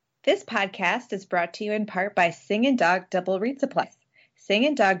This podcast is brought to you in part by Sing & Dog Double Reed Supplies.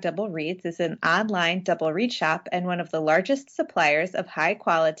 Sing & Dog Double Reeds is an online double reed shop and one of the largest suppliers of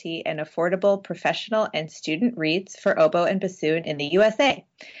high-quality and affordable professional and student reeds for oboe and bassoon in the USA.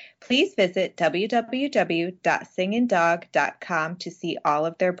 Please visit www.singandog.com to see all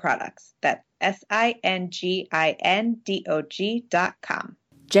of their products. That's SINGINDOG.com.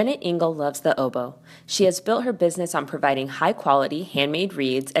 Janet Engel loves the oboe. She has built her business on providing high-quality, handmade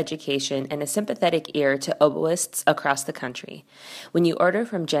reeds, education, and a sympathetic ear to oboists across the country. When you order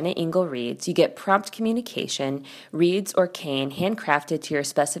from Janet Engel Reeds, you get prompt communication, reeds or cane handcrafted to your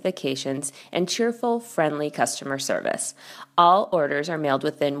specifications, and cheerful, friendly customer service. All orders are mailed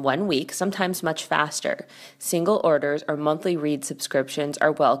within 1 week, sometimes much faster. Single orders or monthly reed subscriptions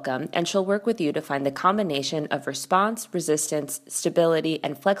are welcome, and she'll work with you to find the combination of response, resistance, stability,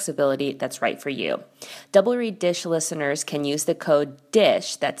 and flexibility that's right for you. Double Reed Dish listeners can use the code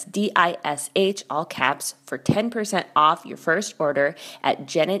DISH, that's DISH, all caps, for 10% off your first order at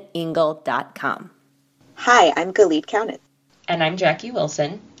janetengel.com. Hi, I'm Galit Kaunitz. And I'm Jackie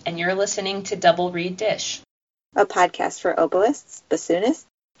Wilson, and you're listening to Double Reed Dish, a podcast for oboists, bassoonists,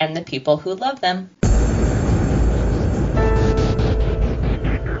 and the people who love them.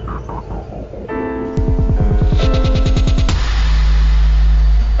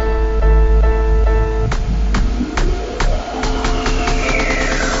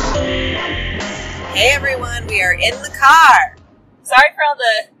 Hey everyone, we are in the car. Sorry for all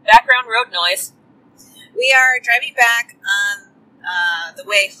the background road noise. We are driving back on the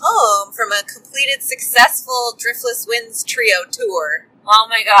way home from a completed successful Driftless Winds trio tour. Oh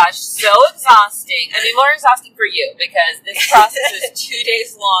my gosh, so exhausting. I mean, more exhausting for you because this process is 2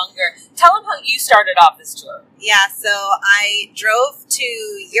 days longer. Tell them how you started off this tour. Yeah, so I drove to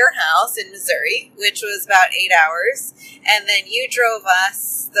your house in Missouri, which was about 8 hours, and then you drove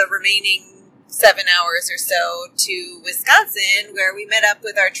us the remaining 7 hours or so to Wisconsin, where we met up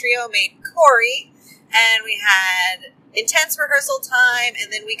with our trio mate Corey, and we had intense rehearsal time,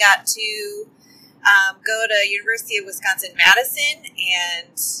 and then we got to go to University of Wisconsin-Madison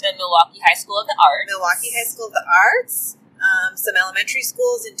and the Milwaukee High School of the Arts, some elementary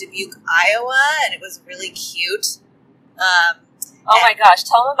schools in Dubuque, Iowa, and it was really cute. Oh my gosh,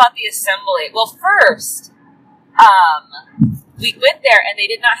 tell them about the assembly. Well, first, we went there and they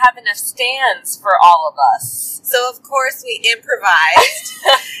did not have enough stands for all of us. So, of course, we improvised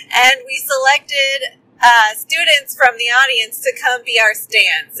and we selected students from the audience to come be our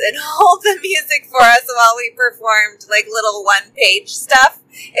stands and hold the music for us while we performed like little one-page stuff.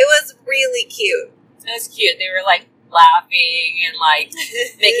 It was really cute. It was cute. They were like laughing and like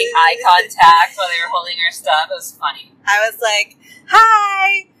making eye contact while they were holding our stuff. It was funny. I was like,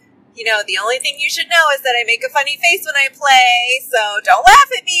 hi! You know, the only thing you should know is that I make a funny face when I play, so don't laugh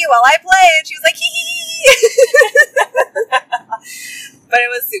at me while I play. And she was like, hee hee. But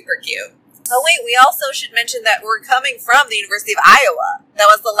it was super cute. Oh, wait, we also should mention that we're coming from the University of Iowa. That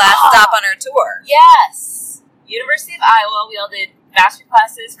was the last stop on our tour. Yes. University of Iowa, we all did master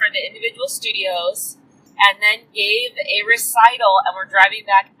classes for the individual studios and then gave a recital, and we're driving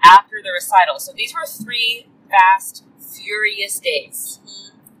back after the recital. So these were 3 fast, furious days.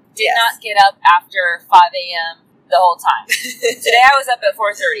 Did not get up after 5 a.m. the whole time. Today I was up at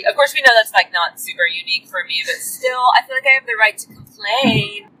 4:30. Of course, we know that's like not super unique for me, but still, I feel like I have the right to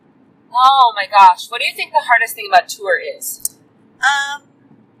complain. Oh my gosh. What do you think the hardest thing about tour is?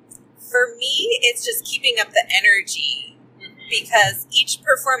 For me, it's just keeping up the energy. Because each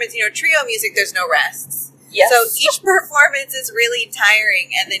performance, you know, trio music, there's no rests. Yes. So each performance is really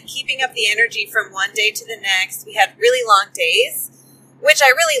tiring. And then keeping up the energy from one day to the next. We had really long days, which I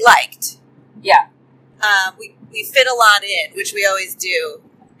really liked. Yeah. We fit a lot in, which we always do.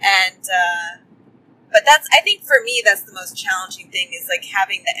 And, but I think for me, that's the most challenging thing is like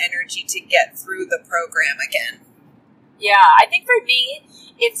having the energy to get through the program again. Yeah, I think for me,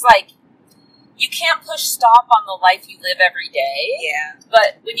 it's like you can't push stop on the life you live every day. Yeah.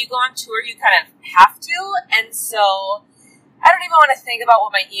 But when you go on tour, you kind of have to. And so I don't even want to think about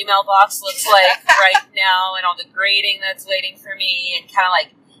what my email box looks like right now and all the grading that's waiting for me and kind of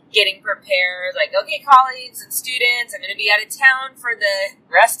like getting prepared, like, okay, colleagues and students, I'm going to be out of town for the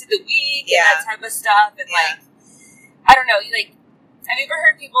rest of the week and that type of stuff. And like, I don't know, like, have you ever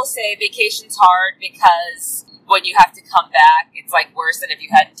heard people say vacation's hard because when you have to come back, it's like worse than if you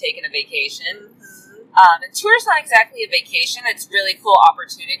hadn't taken a vacation? And tour's not exactly a vacation. It's really cool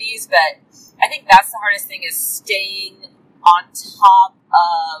opportunities, but I think that's the hardest thing is staying on top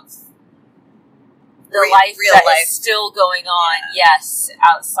of the real life is still going on, yes,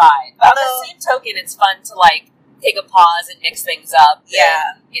 outside. But on the same token, it's fun to, like, take a pause and mix things up.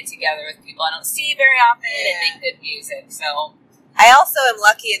 Yeah. And get together with people I don't see very often and make good music. So I also am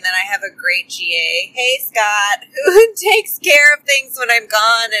lucky in that I have a great GA, hey Scott, who takes care of things when I'm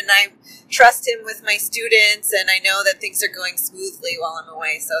gone, and I trust him with my students, and I know that things are going smoothly while I'm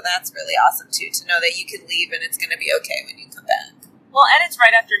away. So that's really awesome too, to know that you can leave and it's going to be okay when you come back. Well, and it's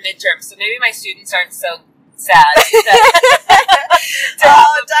right after midterm, so maybe my students aren't so sad.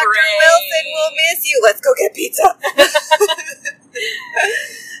 Dr. Wilson, we'll miss you. Let's go get pizza.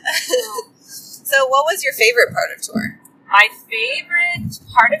 So what was your favorite part of tour? My favorite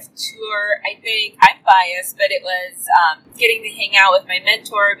part of tour, I think, I'm biased, but it was getting to hang out with my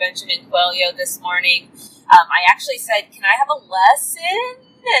mentor, Benjamin Coelho, this morning. I actually said, can I have a lesson?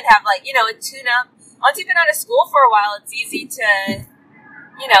 And have, like, you know, a tune-up. Once you've been out of school for a while, it's easy to,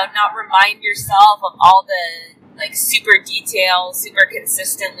 you know, not remind yourself of all the, like, super details, super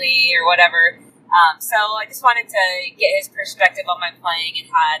consistently, or whatever. So I just wanted to get his perspective on my playing,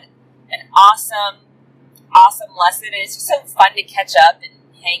 and had an awesome lesson, and it's just so fun to catch up and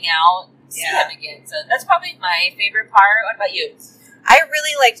hang out and see him again. So that's probably my favorite part. What about you? I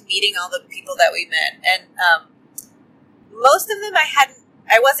really liked meeting all the people that we met, and most of them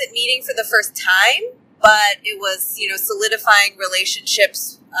I wasn't meeting for the first time, but it was, you know, solidifying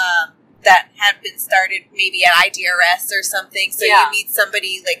relationships that had been started maybe at IDRS or something. So you meet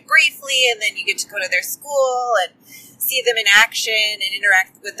somebody like briefly, and then you get to go to their school and see them in action and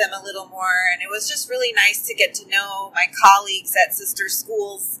interact with them a little more. And it was just really nice to get to know my colleagues at sister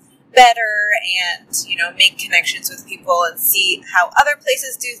schools better, and, you know, make connections with people and see how other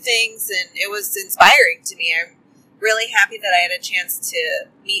places do things. And it was inspiring to me. I'm really happy that I had a chance to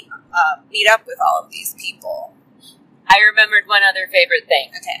meet up with all of these people. I remembered one other favorite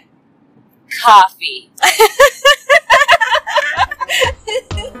thing. Okay. Coffee.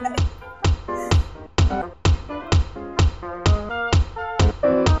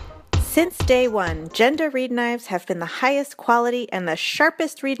 Since day one, Genda reed knives have been the highest quality and the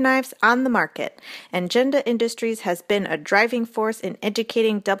sharpest reed knives on the market, and Genda Industries has been a driving force in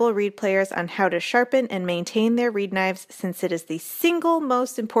educating double reed players on how to sharpen and maintain their reed knives, since it is the single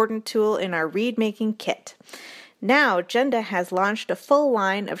most important tool in our reed making kit. Now, Genda has launched a full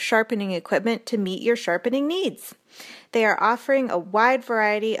line of sharpening equipment to meet your sharpening needs. They are offering a wide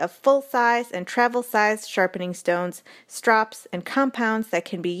variety of full-size and travel-size sharpening stones, strops, and compounds that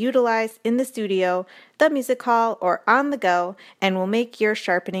can be utilized in the studio, the music hall, or on the go, and will make your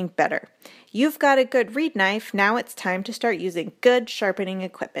sharpening better. You've got a good reed knife, now it's time to start using good sharpening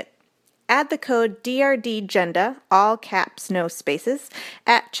equipment. Add the code DRDGENDA, all caps, no spaces,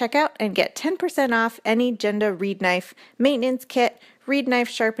 at checkout and get 10% off any Genda reed knife, maintenance kit, reed knife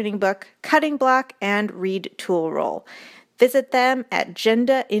sharpening book, cutting block, and reed tool roll. Visit them at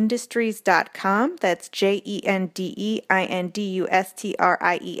gendaindustries.com. That's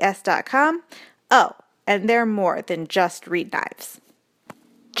JENDEINDUSTRIES.com. Oh, and they're more than just reed knives.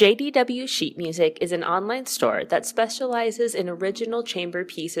 JDW Sheet Music is an online store that specializes in original chamber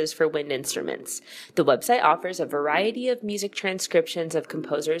pieces for wind instruments. The website offers a variety of music transcriptions of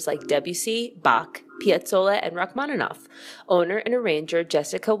composers like Debussy, Bach, Piazzolla, and Rachmaninoff. Owner and arranger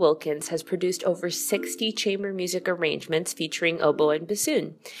Jessica Wilkins has produced over 60 chamber music arrangements featuring oboe and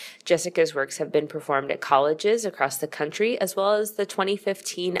bassoon. Jessica's works have been performed at colleges across the country, as well as the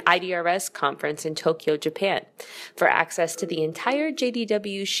 2015 IDRS conference in Tokyo, Japan. For access to the entire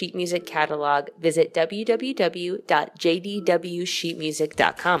JDW Sheet Music catalog, visit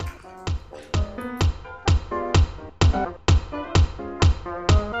www.jdwsheetmusic.com.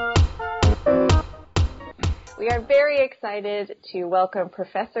 We are very excited to welcome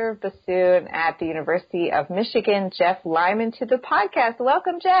Professor of Bassoon at the University of Michigan, Jeff Lyman, to the podcast.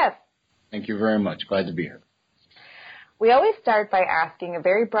 Welcome, Jeff. Thank you very much. Glad to be here. We always start by asking a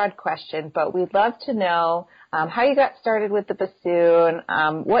very broad question, but we'd love to know how you got started with the bassoon,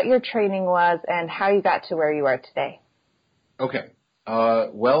 what your training was, and how you got to where you are today. Okay.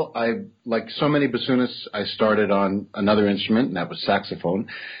 Well, like so many bassoonists, I started on another instrument, and that was saxophone.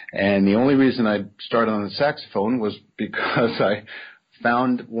 And the only reason I started on the saxophone was because I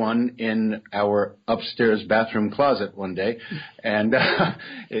found one in our upstairs bathroom closet one day, and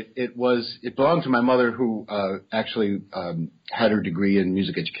it belonged to my mother, who actually had her degree in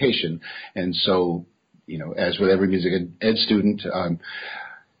music education. And so, you know, as with every music ed student,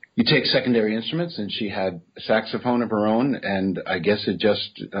 you take secondary instruments, and she had a saxophone of her own, and I guess it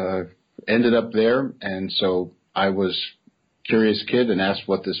just ended up there. And so I was a curious kid and asked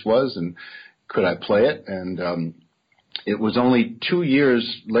what this was and could I play it. And it was only 2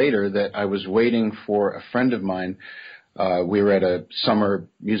 years later that I was waiting for a friend of mine we were at a summer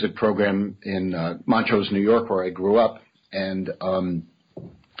music program in Montrose, New York, where I grew up, and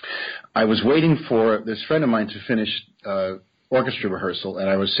I was waiting for this friend of mine to finish orchestra rehearsal, and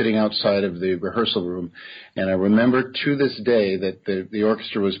I was sitting outside of the rehearsal room, and I remember to this day that the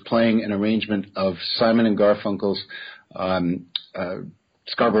orchestra was playing an arrangement of Simon and Garfunkel's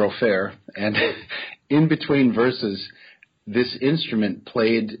Scarborough Fair, and in between verses, this instrument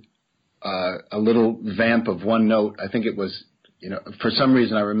played a little vamp of one note. I think it was, for some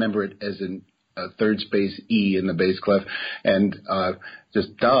reason I remember it as a third space E in the bass clef, and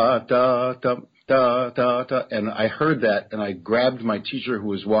just da, da, da, da, da, da. And I heard that, and I grabbed my teacher who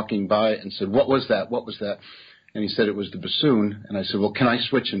was walking by and said, "What was that? What was that?" And he said it was the bassoon. And I said, "Well, can I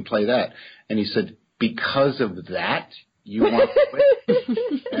switch and play that?" And he said, "Because of that, you want to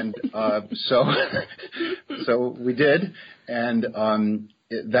switch?" And so we did, and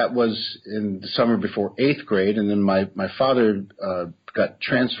that was in the summer before 8th grade. And then my father got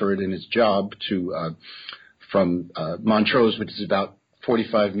transferred in his job to from Montrose, which is about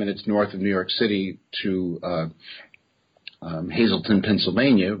 45 minutes north of New York City, to Hazleton,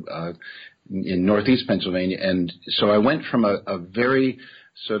 Pennsylvania, in northeast Pennsylvania. And so I went from a very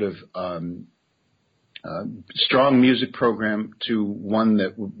sort of strong music program to one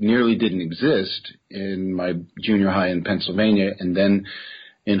that nearly didn't exist in my junior high in Pennsylvania. And then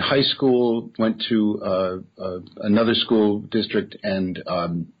in high school, went to another school district, and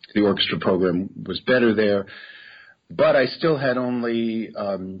the orchestra program was better there. But I still had only,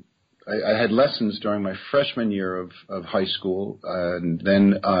 I had lessons during my freshman year of high school. And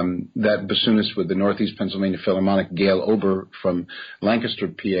then that bassoonist with the Northeast Pennsylvania Philharmonic, Gail Ober from Lancaster,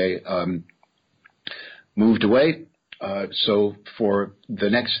 PA, moved away. So for the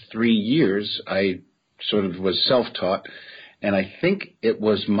next 3 years, I sort of was self-taught. And I think it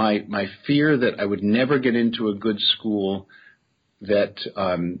was my fear that I would never get into a good school that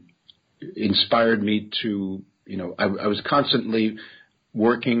inspired me to, I was constantly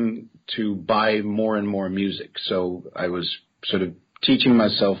working to buy more and more music. So I was sort of teaching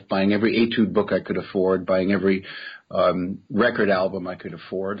myself, buying every etude book I could afford, buying every record album I could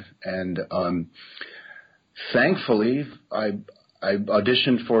afford. And thankfully, I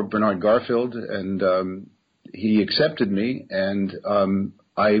auditioned for Bernard Garfield, and he accepted me, and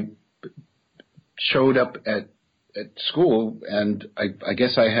I showed up at school, and I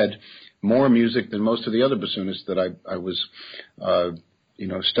guess I had more music than most of the other bassoonists that I was,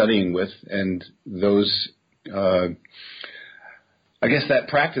 studying with. And those, I guess that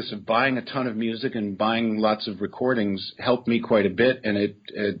practice of buying a ton of music and buying lots of recordings helped me quite a bit, and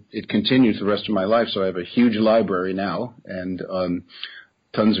it continues the rest of my life. So I have a huge library now, and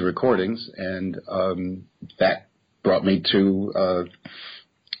tons of recordings, and that brought me to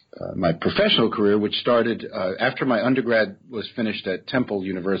my professional career, which started after my undergrad was finished at Temple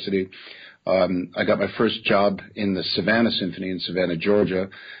University. I got my first job in the Savannah Symphony in Savannah, Georgia,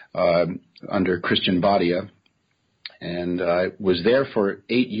 under Christian Badia, and I was there for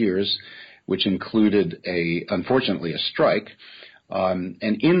 8 years, which included unfortunately a strike. And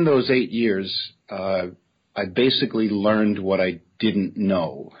in those 8 years, I basically learned what I didn't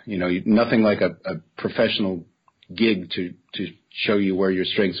know. Nothing like a professional gig to show you where your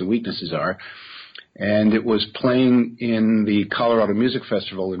strengths and weaknesses are. And it was playing in the Colorado Music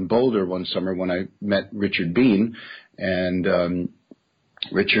Festival in Boulder one summer when I met Richard Bean. And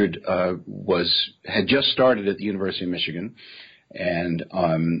Richard had just started at the University of Michigan, and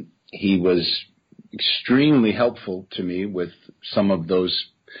he was extremely helpful to me with some of those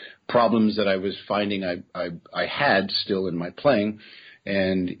problems that I was finding I had still in my playing,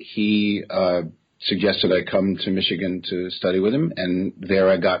 and he suggested I come to Michigan to study with him, and there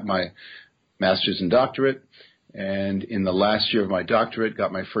I got my master's and doctorate, and in the last year of my doctorate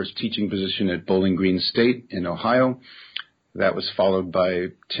got my first teaching position at Bowling Green State in Ohio. That was followed by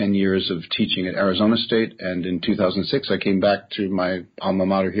 10 years of teaching at Arizona State, and in 2006 I came back to my alma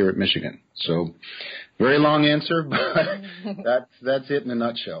mater here at Michigan. So very long answer, but that's it in a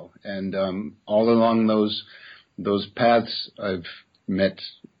nutshell. And all along those paths, I've met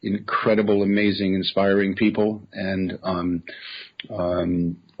incredible, amazing, inspiring people, and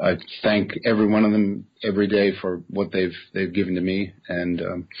I thank every one of them every day for what they've given to me, and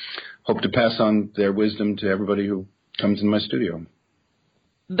hope to pass on their wisdom to everybody who comes in my studio.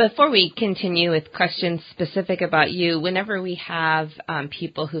 Before we continue with questions specific about you, whenever we have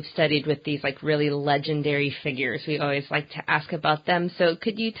people who've studied with these really legendary figures, we always like to ask about them. So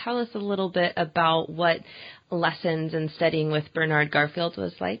could you tell us a little bit about what lessons and studying with Bernard Garfield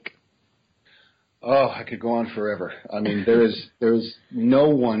was like? Oh, I could go on forever. I mean, there is no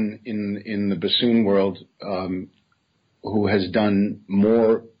one in the bassoon world who has done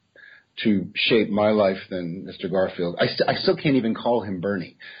more to shape my life than Mr. Garfield. I still can't even call him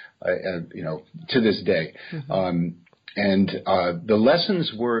Bernie, to this day. And the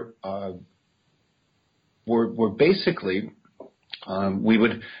lessons were basically.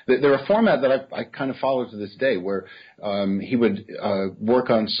 They're a format that I kind of follow to this day, where he would work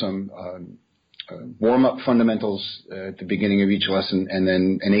on some warm-up fundamentals at the beginning of each lesson, and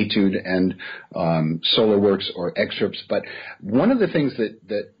then an etude and solo works or excerpts. But one of the things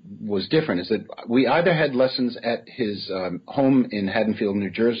that was different is that we either had lessons at his home in Haddonfield,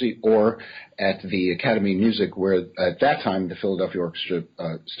 New Jersey, or at the Academy of Music, where at that time the Philadelphia Orchestra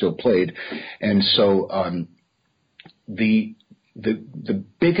still played. And so the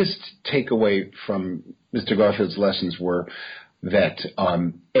biggest takeaway from Mr. Garfield's lessons were that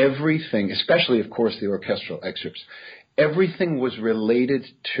everything, especially, of course, the orchestral excerpts, everything was related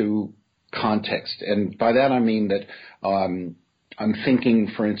to context. And by that I mean that I'm thinking,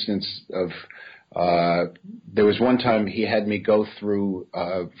 for instance, of there was one time he had me go through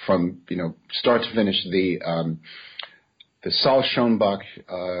from start to finish the Saul Schoenbach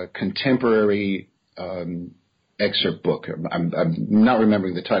contemporary excerpt book. I'm not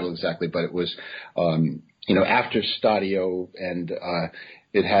remembering the title exactly, but it was after Stadio, and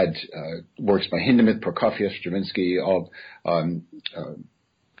it had works by Hindemith, Prokofiev, Stravinsky, all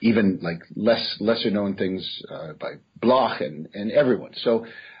even like lesser known things by Bloch and everyone. So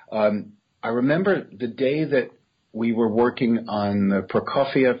I remember the day that we were working on the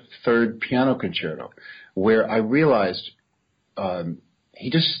Prokofiev Third Piano Concerto, where I realized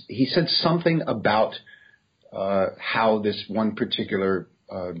he said something about how this one particular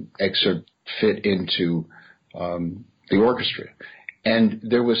excerpt fit into the orchestra. And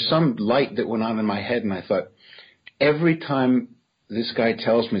there was some light that went on in my head, and I thought, every time this guy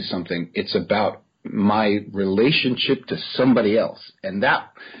tells me something, it's about my relationship to somebody else. And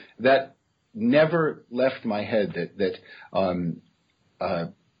that never left my head, that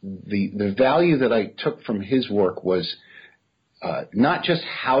the value that I took from his work was not just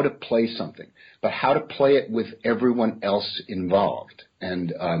how to play something, but how to play it with everyone else involved,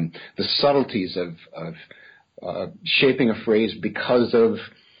 and the subtleties of shaping a phrase because of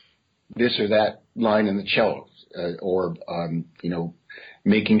this or that line in the cello, or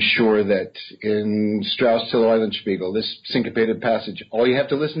making sure that in Strauss till Eulenspiegel, this syncopated passage, all you have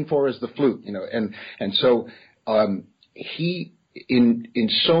to listen for is the flute, and so he in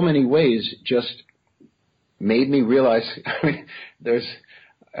so many ways just made me realize. I mean,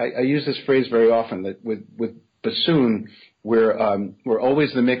 I use this phrase very often, that with bassoon, we're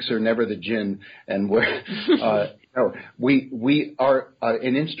always the mixer, never the gin, and we are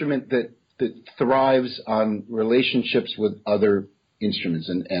an instrument that thrives on relationships with other instruments,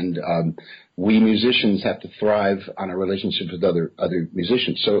 and we musicians have to thrive on a relationship with other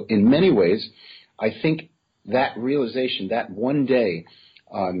musicians. So in many ways, I think that realization, that one day,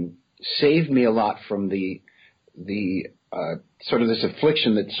 saved me a lot from the sort of this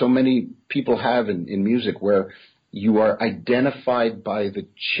affliction that so many people have in music, where you are identified by the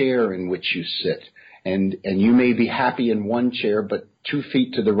chair in which you sit, and you may be happy in one chair, but 2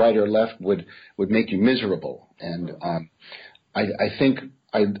 feet to the right or left would make you miserable. And I think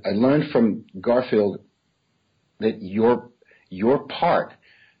I learned from Garfield that your part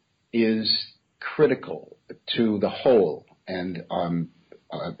is critical to the whole, and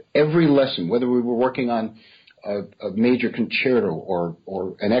every lesson, whether we were working on a major concerto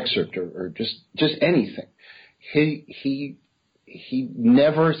or an excerpt or just anything, he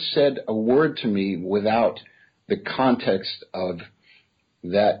never said a word to me without the context of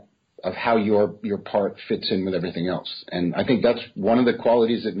how your part fits in with everything else. And I think that's one of the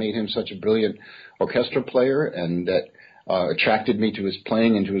qualities that made him such a brilliant orchestral player, and that attracted me to his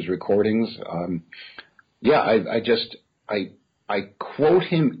playing and to his recordings. I quote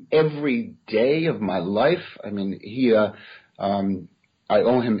him every day of my life. I mean, I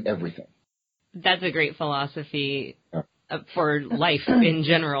owe him everything. That's a great philosophy for life in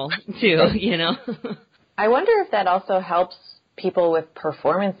general, too, I wonder if that also helps people with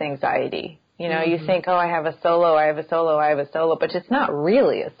performance anxiety. You think, I have a solo, but it's not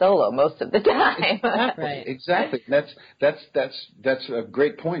really a solo most of the time. Right. Exactly. That's a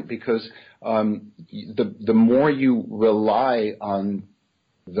great point, because the more you rely on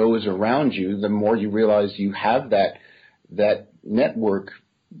those around you, the more you realize you have that network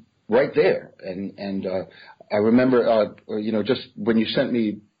right there. And I remember, just when you sent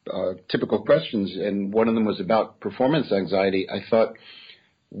me typical questions, and one of them was about performance anxiety, I thought,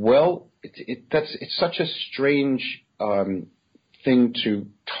 well, it's such a strange thing to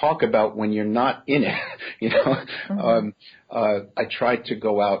talk about when you're not in it. I try to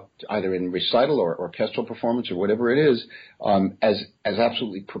go out either in recital or orchestral performance or whatever it is, as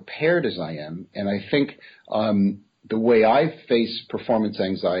absolutely prepared as I am. And I think the way I face performance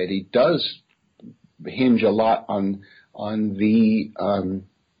anxiety does hinge a lot on the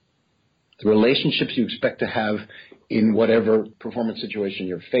relationships you expect to have in whatever performance situation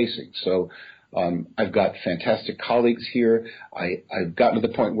you're facing. So I've got fantastic colleagues here. I've gotten to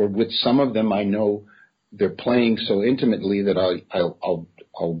the point where with some of them I know they're playing so intimately that I'll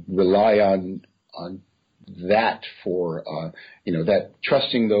rely on that for that,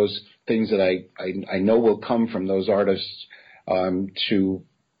 trusting those things that I know will come from those artists to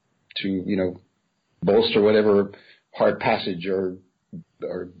bolster whatever hard passage or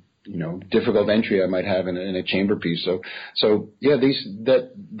difficult entry I might have in a chamber piece. So yeah,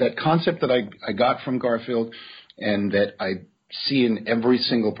 that concept that I got from Garfield and that I see in every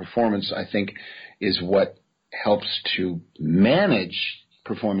single performance, I think, is what helps to manage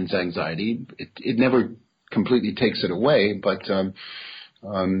performance anxiety. It never completely takes it away, but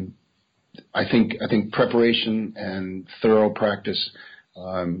I think preparation and thorough practice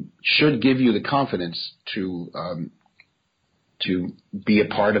should give you the confidence to be a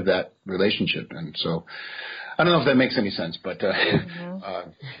part of that relationship. And so I don't know if that makes any sense, but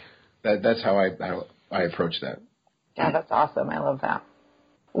that's how I approach that. Yeah, that's awesome. I love that.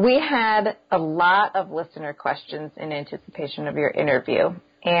 We had a lot of listener questions in anticipation of your interview,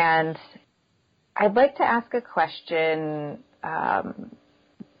 and I'd like to ask a question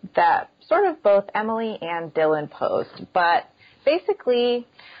that sort of both Emily and Dylan posed, but basically,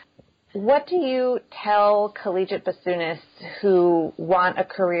 what do you tell collegiate bassoonists who want a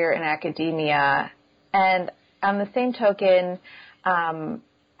career in academia? And on the same token,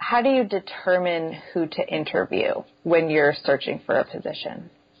 how do you determine who to interview when you're searching for a position?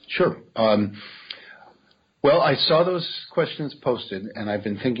 Sure. Well, I saw those questions posted, and I've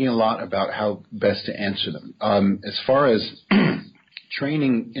been thinking a lot about how best to answer them. As far as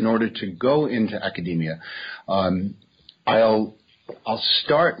training in order to go into academia, I'll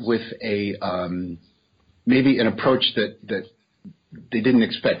start with maybe an approach that they didn't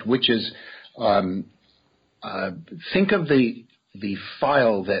expect, which is think of the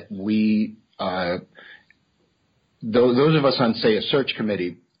file that we those of us on, say, a search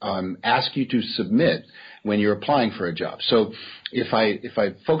committee ask you to submit when you're applying for a job. So if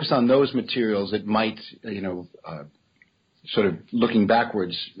I focus on those materials, it might sort of looking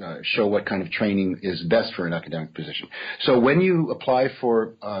backwards, show what kind of training is best for an academic position. So when you apply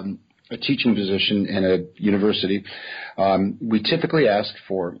for a teaching position in a university, we typically ask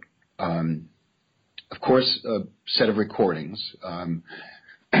for, of course, a set of recordings.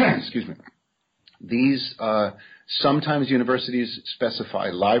 Excuse me. These sometimes universities specify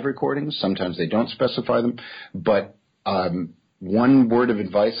live recordings, sometimes they don't specify them. But one word of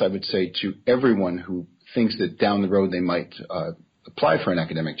advice I would say to everyone who thinks that down the road they might apply for an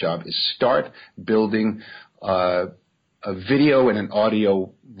academic job is start building a video and an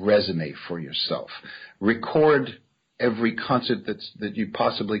audio resume for yourself. Record every concert that you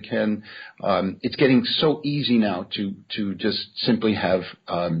possibly can. It's getting so easy now to just simply have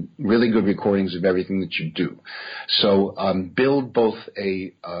really good recordings of everything that you do. So build both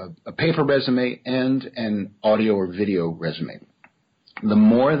a paper resume and an audio or video resume. The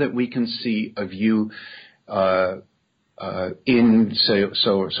more that we can see of you in, say,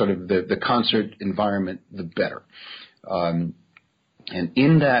 sort of the concert environment, the better. And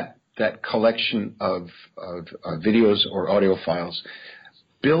in that collection of videos or audio files,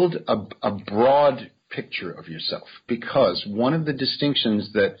 build a broad picture of yourself, because one of the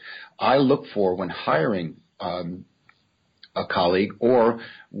distinctions that I look for when hiring a colleague or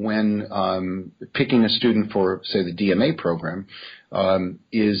when picking a student for, say, the DMA program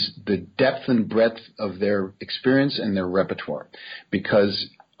is the depth and breadth of their experience and their repertoire, because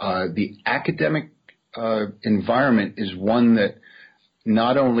the academic environment is one that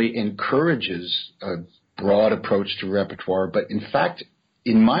not only encourages a broad approach to repertoire, but in fact,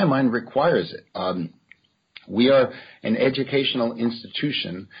 in my mind, requires it. We are an educational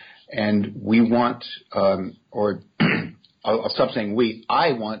institution, and we want, or I'll stop saying we,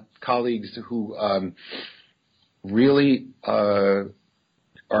 I want colleagues who really are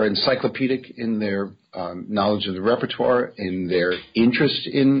encyclopedic in their knowledge of the repertoire, in their interest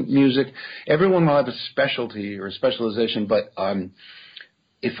in music. Everyone will have a specialty or a specialization, but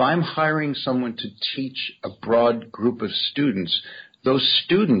if I'm hiring someone to teach a broad group of students, those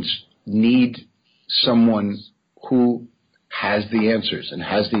students need someone who has the answers and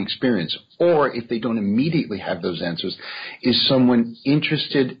has the experience, or if they don't immediately have those answers, is someone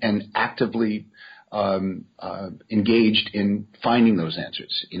interested and actively engaged in finding those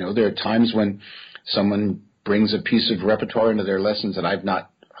answers. There are times when someone brings a piece of repertoire into their lessons that I've not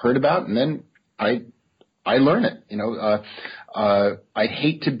heard about, and then I learn it. I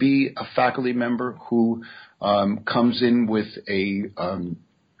hate to be a faculty member who comes in with a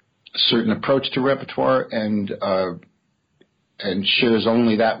certain approach to repertoire and shares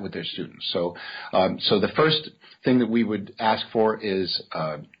only that with their students. So the first thing that we would ask for is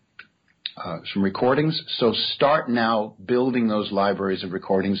some recordings. So start now building those libraries of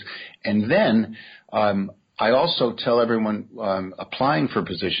recordings, and then I also tell everyone applying for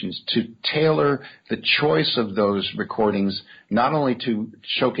positions to tailor the choice of those recordings, not only to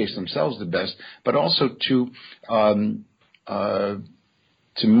showcase themselves the best, but also to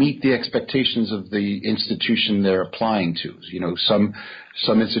meet the expectations of the institution they're applying to.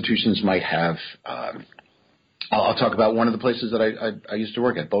 Some institutions might have. I'll talk about one of the places that I used to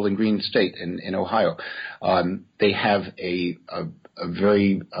work at, Bowling Green State in Ohio. They have a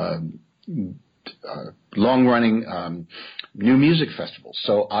very long-running new music festival.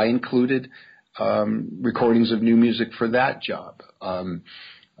 So I included recordings of new music for that job.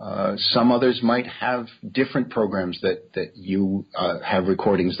 Some others might have different programs that you have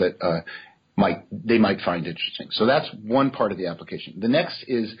recordings that they might find interesting. So that's one part of the application. The next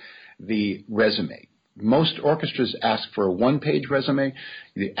is the resume. Most orchestras ask for a one-page resume.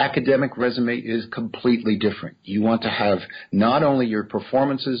 The academic resume is completely different. You want to have not only your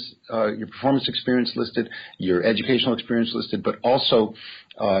performance experience listed, your educational experience listed, but also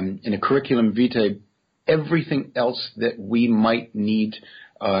in a curriculum vitae, everything else that we might need,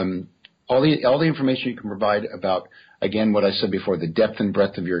 all the information you can provide about, again, what I said before, the depth and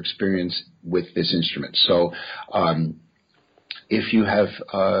breadth of your experience with this instrument. So if you have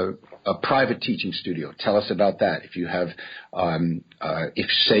a private teaching studio, tell us about that. If you have, if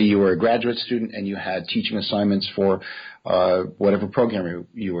say you were a graduate student and you had teaching assignments for whatever program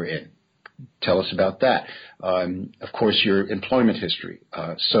you were in, tell us about that. Of course, your employment history.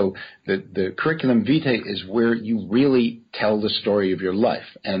 So the curriculum vitae is where you really tell the story of your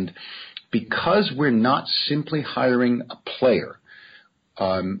life. And because we're not simply hiring a player,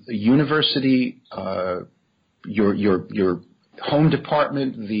 a university, your home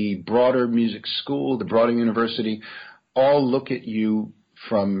department, the broader music school, the broader university, all look at you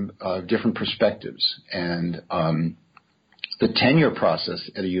from different perspectives. And the tenure process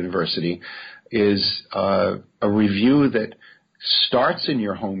at a university is a review that starts in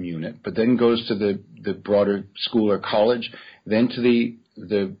your home unit, but then goes to the broader school or college, then to the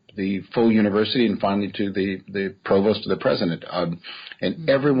full university, and finally to the provost or the president. And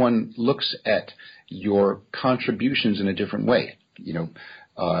everyone looks at your contributions in a different way. Your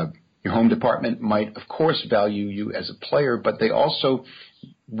home department might, of course, value you as a player, but they also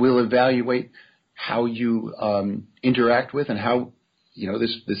will evaluate how you interact with and how,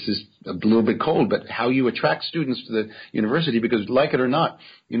 this is a little bit cold, but how you attract students to the university, because like it or not,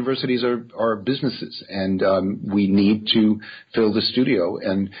 universities are businesses, and we need to fill the studio,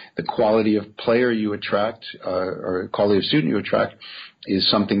 and the quality of player you attract or quality of student you attract is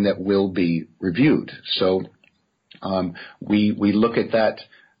something that will be reviewed. So we look at that,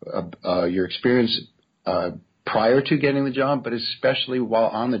 your experience prior to getting the job, but especially while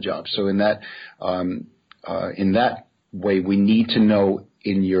on the job. So in that way, we need to know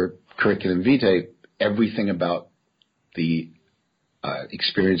in your curriculum vitae everything about the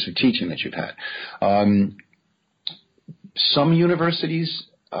experience of teaching that you've had. Some universities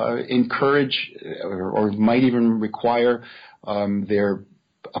encourage or might even require their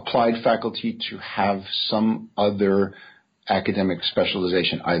applied faculty to have some other academic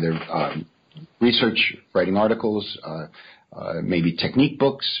specialization, either research, writing articles, maybe technique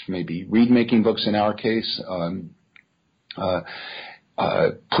books, maybe read-making books in our case. Put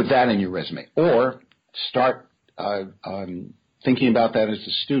that in your resume, or start thinking about that as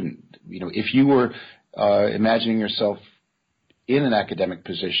a student. If you were imagining yourself in an academic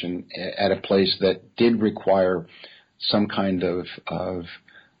position at a place that did require some kind of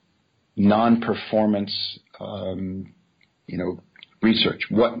non-performance, research,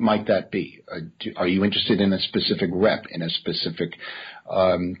 what might that be? Are you interested in a specific rep, in a specific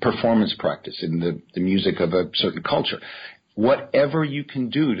performance practice, in the music of a certain culture? Whatever you can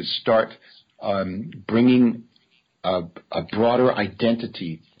do to start bringing a broader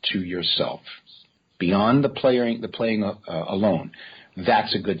identity to yourself beyond the playing alone,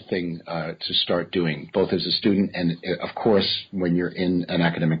 that's a good thing to start doing, both as a student and, of course, when you're in an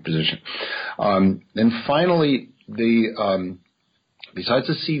academic position. Then finally, besides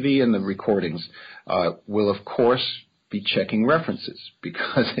the CV and the recordings, we'll of course be checking references,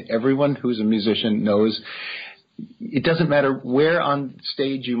 because everyone who's a musician knows it doesn't matter where on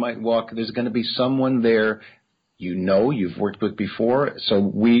stage you might walk, there's going to be someone there you've worked with before. So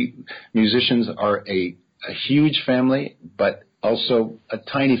we musicians are a huge family, but also a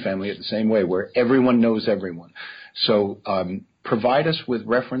tiny family at the same way, where everyone knows everyone. So provide us with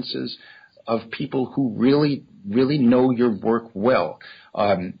references of people who really, really know your work well.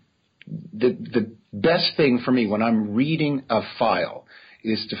 The best thing for me when I'm reading a file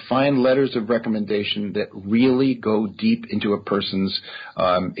is to find letters of recommendation that really go deep into a person's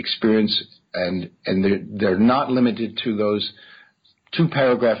experience, and they're not limited to those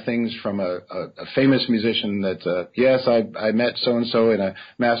 2-paragraph things from a famous musician that, yes, I met so-and-so in a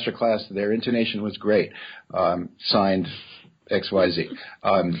master class. Their intonation was great. Signed XYZ.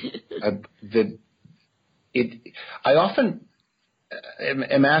 I often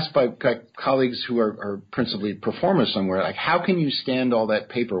am asked by colleagues who are principally performers somewhere, like, how can you stand all that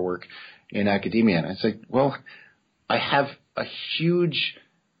paperwork in academia? And I say, well, I have a huge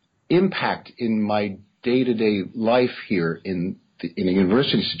impact in my day-to-day life here in a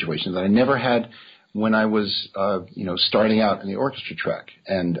university situation that I never had when I was, starting out in the orchestra track.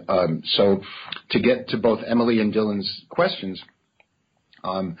 And so to get to both Emily and Dylan's questions,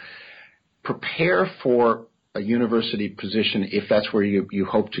 prepare for a university position, if that's where you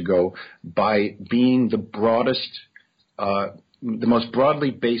hope to go, by being the most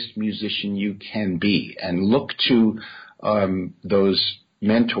broadly based musician you can be, and look to those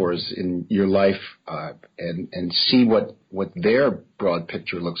mentors in your life and see what their broad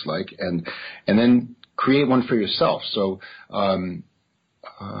picture looks like, and then create one for yourself. So,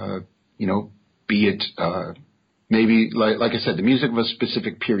 be it maybe, like I said, the music of a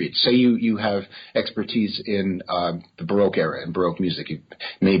specific period. Say you have expertise in the Baroque era and Baroque music,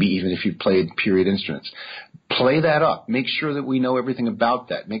 maybe even if you played period instruments. Play that up. Make sure that we know everything about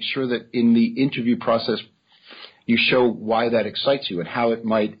that. Make sure that in the interview process you show why that excites you and how it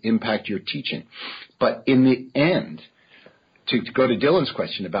might impact your teaching. But in the end, to go to Dylan's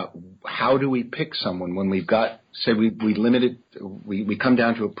question about how do we pick someone when we've got, say we limit it, we come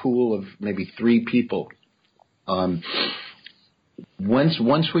down to a pool of maybe 3 people.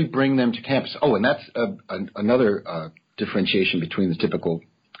 Once we bring them to campus, and that's another differentiation between the typical,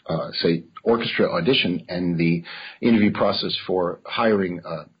 say, orchestra audition and the interview process for hiring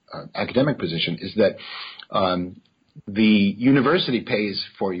an academic position, is that the university pays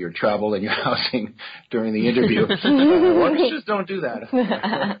for your travel and your housing during the interview. Orchestras don't do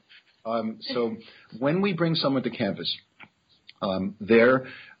that. So when we bring someone to campus, they're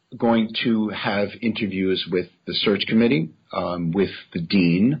going to have interviews with the search committee, with the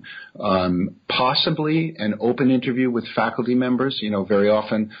dean, possibly an open interview with faculty members. Very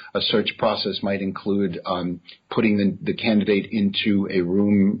often a search process might include putting the candidate into a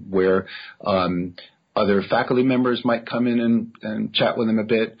room where other faculty members might come in and chat with them a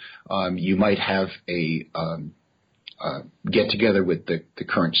bit. You might have a get together with the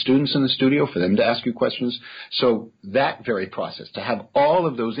current students in the studio for them to ask you questions. So that very process, to have all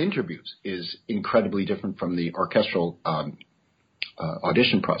of those interviews, is incredibly different from the orchestral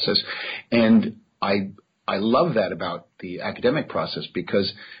audition process. And I love that about the academic process,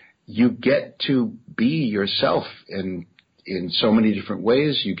 because you get to be yourself in so many different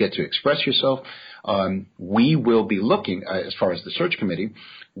ways. You get to express yourself. We will be looking, as far as the search committee,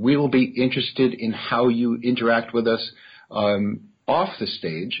 we will be interested in how you interact with us off the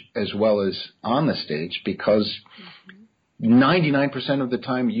stage as well as on the stage, because 99% of the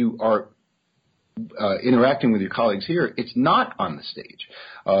time you are interacting with your colleagues here, it's not on the stage.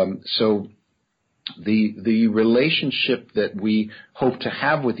 So the relationship that we hope to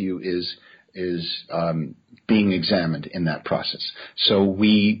have with you is being examined in that process. So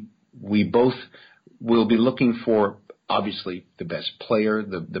we both will be looking for, obviously, the best player,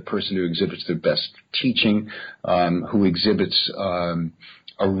 the person who exhibits the best teaching, who exhibits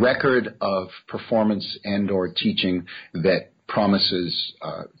a record of performance and or teaching that promises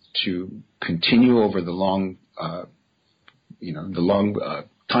to continue over the long,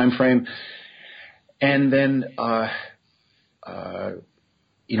 time frame. And then,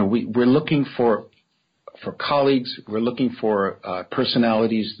 we're looking for colleagues. We're looking for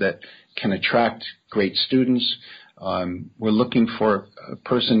personalities that can attract great students. We're looking for a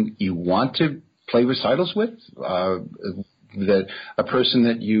person you want to play recitals with, that a person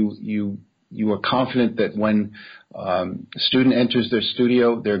that you are confident that when a student enters their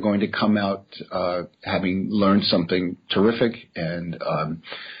studio, they're going to come out having learned something terrific. And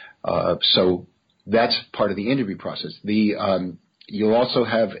so that's part of the interview process. You'll also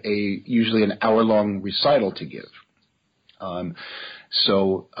have usually an hour-long recital to give.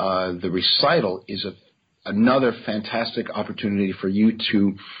 So the recital is another fantastic opportunity for you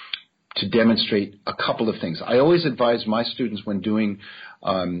to demonstrate a couple of things. I always advise my students when doing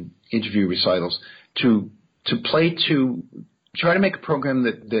interview recitals to try to make a program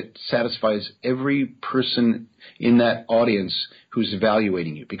that satisfies every person in that audience who's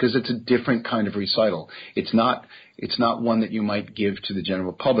evaluating you, because it's a different kind of recital. It's not one that you might give to the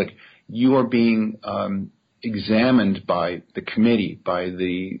general public. You are being examined by the committee, by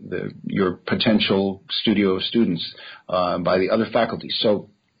your potential studio students, by the other faculty. So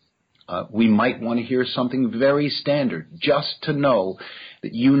we might want to hear something very standard, just to know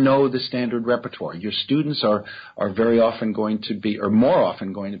that you know the standard repertoire. Your students are very often going to be, or more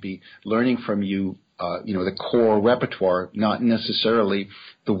often going to be, learning from you, the core repertoire, not necessarily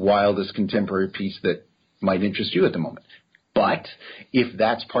the wildest contemporary piece that might interest you at the moment. But if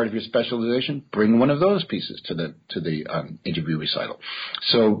that's part of your specialization, bring one of those pieces to the interview recital.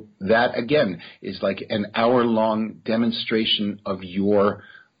 So that again is like an hour-long demonstration of your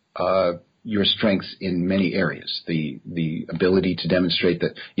strengths in many areas. The ability to demonstrate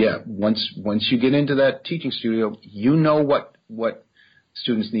that, once you get into that teaching studio, you know what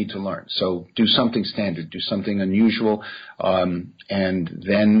students need to learn. So do something standard, do something unusual, and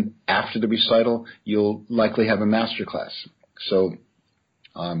then after the recital, you'll likely have a master class. So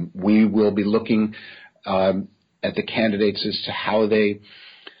we will be looking at the candidates as to how they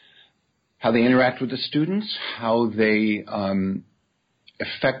interact with the students, how they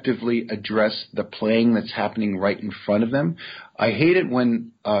effectively address the playing that's happening right in front of them. I hate it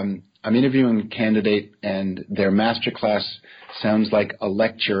when I'm interviewing a candidate and their master class sounds like a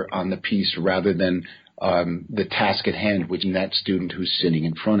lecture on the piece rather than the task at hand, which is that student who's sitting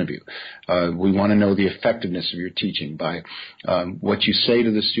in front of you. We want to know the effectiveness of your teaching by what you say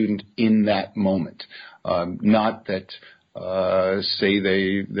to the student in that moment. Not that, say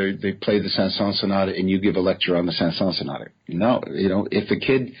they play the Saint-Saëns Sonata and you give a lecture on the Saint-Saëns Sonata. No, if the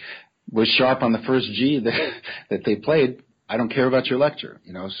kid was sharp on the first G that they played, I don't care about your lecture,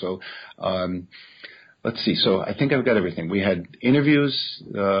 So let's see. So I think I've got everything. We had interviews,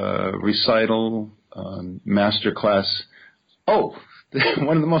 recital, master class. Oh,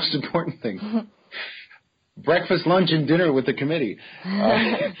 one of the most important things. Breakfast, lunch, and dinner with the committee.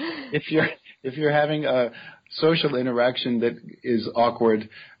 If you're having a social interaction that is awkward,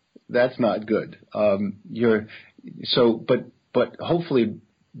 that's not good. But hopefully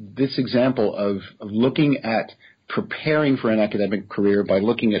this example of looking at preparing for an academic career by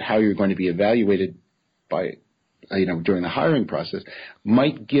looking at how you're going to be evaluated by, during the hiring process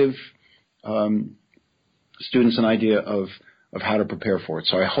might give students an idea of how to prepare for it.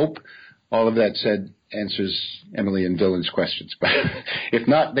 So I hope all of that said answers Emily and Dylan's questions. But if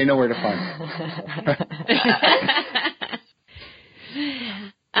not, they know where to find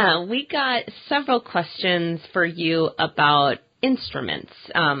me. We got several questions for you about instruments.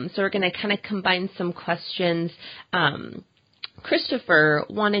 So we're going to kind of combine some questions. Christopher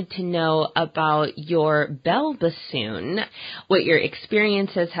wanted to know about your bell bassoon, what your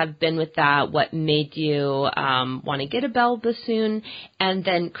experiences have been with that, what made you want to get a bell bassoon, and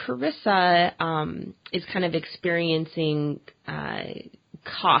then Carissa is kind of experiencing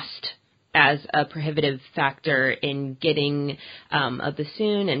cost as a prohibitive factor in getting a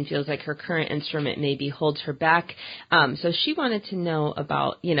bassoon and feels like her current instrument maybe holds her back. So she wanted to know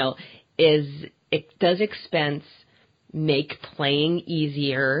about, does expense make playing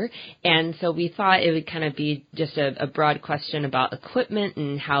easier? And so we thought it would kind of be just a broad question about equipment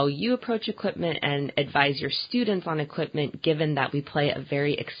and how you approach equipment and advise your students on equipment, given that we play a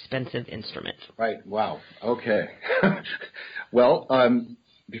very expensive instrument. Right. Wow. Okay. Well,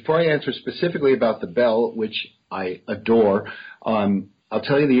 before I answer specifically about the bell, which I adore, I'll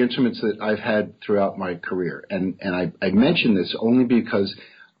tell you the instruments that I've had throughout my career. And I mention this only because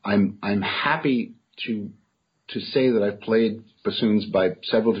I'm happy to say that I've played bassoons by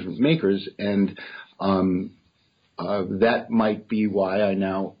several different makers, and that might be why I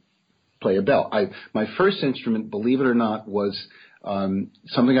now play a bell. My first instrument, believe it or not, was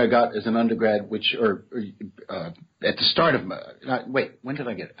something I got as an undergrad, at the start of when did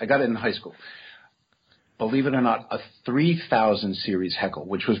I get it? I got it in high school. Believe it or not, a 3000 series Heckel,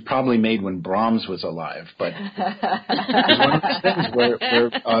 which was probably made when Brahms was alive, but it was one of those things where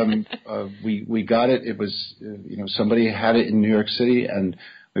we got it. It was, somebody had it in New York City and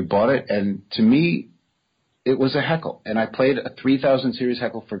we bought it. And to me, it was a Heckel. And I played a 3000 series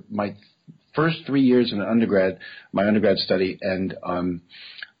Heckel for my first 3 years in my undergrad study. And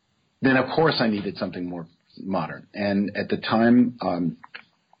then of course I needed something more modern. And at the time,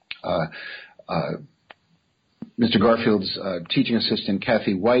 Mr. Garfield's teaching assistant,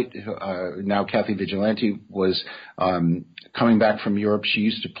 Kathy White, now Kathy Vigilante, was coming back from Europe. She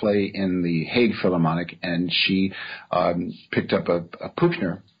used to play in the Hague Philharmonic, and she picked up a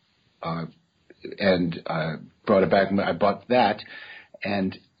Puchner and brought it back. I bought that,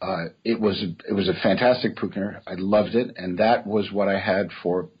 and it was a fantastic Puchner. I loved it, and that was what I had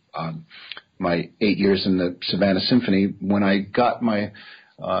for my 8 years in the Savannah Symphony. When I got my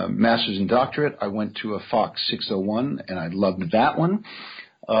master's and doctorate, I went to a Fox 601, and I loved that one.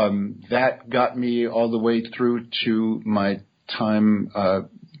 That got me all the way through to my time.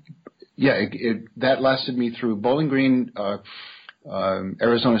 That lasted me through Bowling Green,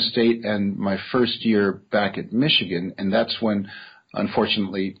 Arizona State, and my first year back at Michigan. And that's when,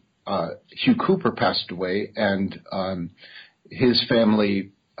 unfortunately, Hugh Cooper passed away, and his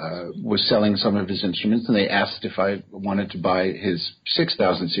family was selling some of his instruments, and they asked if I wanted to buy his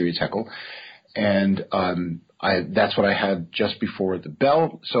 6000 series Heckel, and that's what I had just before the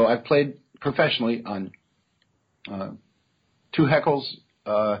Bell. So I played professionally on 2 Heckels,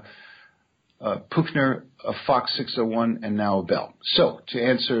 Puchner, a Fox 601, and now a Bell. So to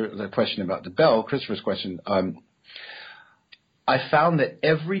answer the question about the Bell, Christopher's question, I found that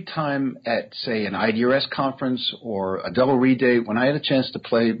every time at, say, an IDRS conference or a double reed day, when I had a chance to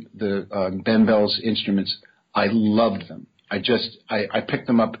play the Ben Bell's instruments, I loved them. I picked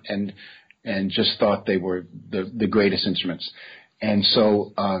them up and just thought they were the greatest instruments. And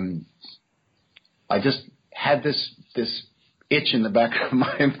so I just had this itch in the back of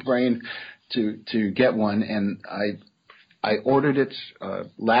my brain to get one, and I ordered it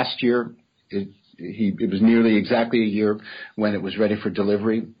last year. It was nearly exactly a year when it was ready for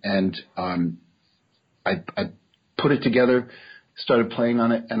delivery, and I put it together, started playing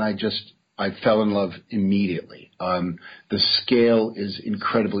on it, and I fell in love immediately. The scale is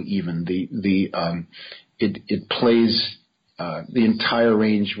incredibly even. It plays the entire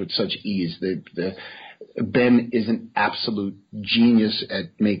range with such ease. Ben is an absolute genius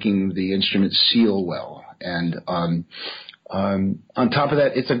at making the instrument seal well, and on top of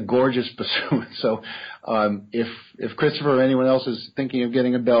that, it's a gorgeous bassoon. So if Christopher or anyone else is thinking of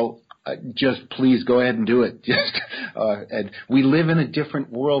getting a Bell, just please go ahead and do it. And we live in a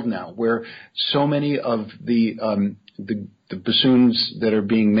different world now where so many of the bassoons that are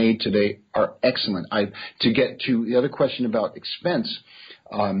being made today are excellent. To get to the other question about expense,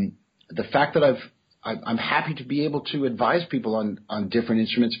 the fact that I'm happy to be able to advise people on different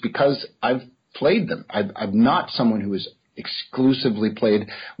instruments because I've played them. I'm not someone who is exclusively played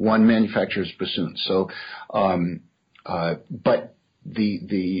one manufacturer's bassoon. So, but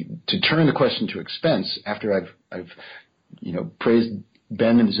to turn the question to expense, after I've praised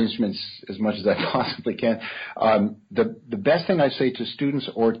Ben and his instruments as much as I possibly can, the best thing I say to students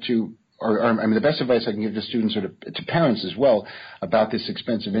the best advice I can give to students or to parents as well about this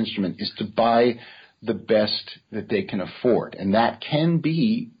expensive instrument is to buy the best that they can afford. And that can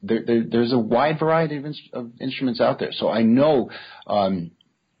be, there's a wide variety of instruments out there. So I know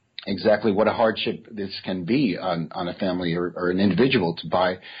exactly what a hardship this can be on a family or an individual to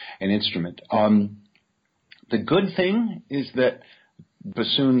buy an instrument. The good thing is that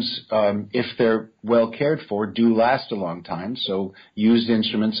bassoons, if they're well cared for, do last a long time. So used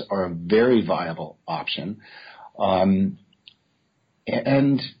instruments are a very viable option. And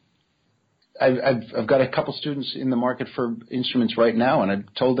I've got a couple students in the market for instruments right now, and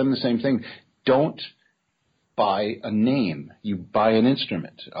I've told them the same thing. Don't buy a name. You buy an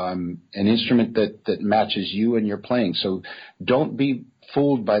instrument that matches you and your playing. So don't be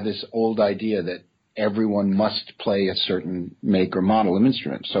fooled by this old idea that everyone must play a certain make or model of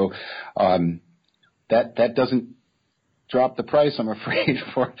instrument. So that doesn't drop the price, I'm afraid,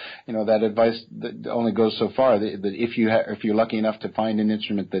 for that advice that only goes so far. That if you're lucky enough to find an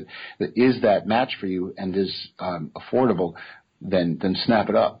instrument that is that match for you and is affordable, then snap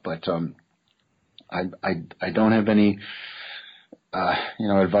it up. But I don't have any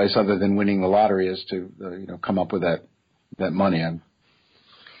advice other than winning the lottery as to come up with that money.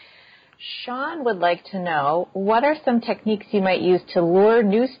 Sean would like to know, what are some techniques you might use to lure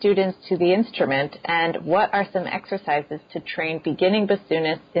new students to the instrument, and what are some exercises to train beginning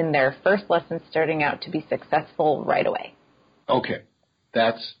bassoonists in their first lessons starting out to be successful right away? Okay.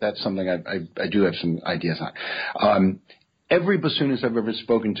 That's something I do have some ideas on. Every bassoonist I've ever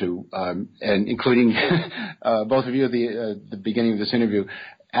spoken to, and including both of you at the beginning of this interview,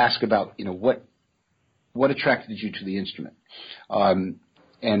 ask about, what attracted you to the instrument.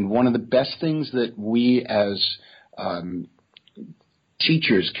 And one of the best things that we as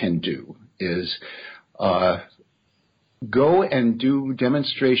teachers can do is go and do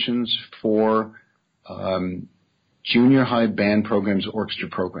demonstrations for junior high band programs, orchestra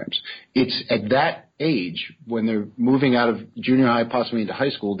programs. It's at that age, when they're moving out of junior high, possibly into high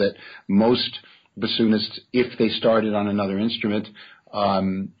school, that most bassoonists, if they started on another instrument,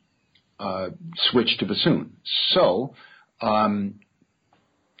 switch to bassoon. So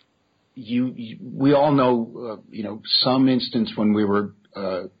we all know, some instance when we were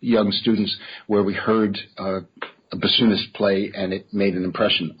young students where we heard a bassoonist play and it made an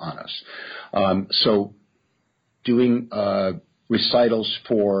impression on us. So doing recitals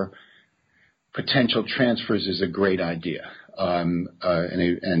for potential transfers is a great idea.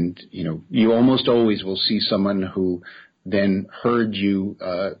 You almost always will see someone who then heard you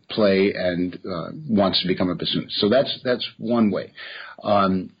play and wants to become a bassoonist. So that's one way.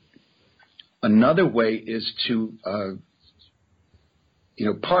 Another way is to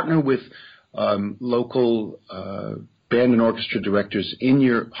partner with local band and orchestra directors in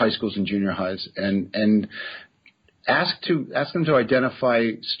your high schools and junior highs, and ask them to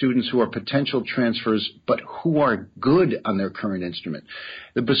identify students who are potential transfers but who are good on their current instrument.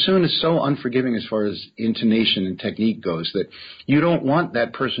 The bassoon is so unforgiving as far as intonation and technique goes that you don't want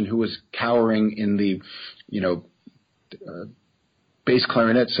that person who is cowering in the bass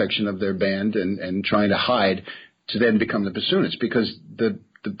clarinet section of their band and trying to hide to then become the bassoonist, because the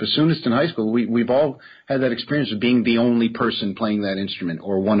bassoonist in high school, we've all had that experience of being the only person playing that instrument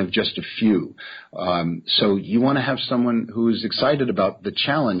or one of just a few. So you want to have someone who's excited about the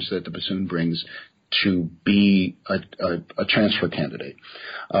challenge that the bassoon brings to be a transfer candidate.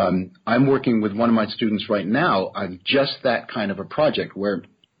 I'm working with one of my students right now on just that kind of a project where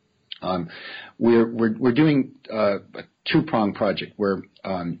we're doing a two-pronged project where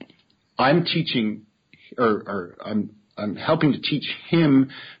I'm teaching or I'm helping to teach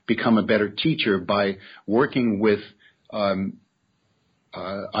him become a better teacher by working with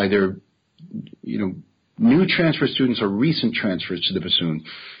either new transfer students or recent transfers to the bassoon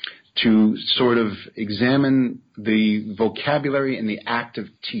to sort of examine the vocabulary and the act of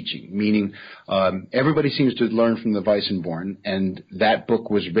teaching, meaning everybody seems to learn from the Weissenborn, and that book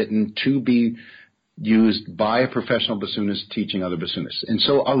was written to be used by a professional bassoonist teaching other bassoonists. And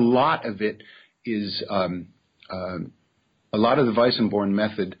so a lot of it is a lot of the Weissenborn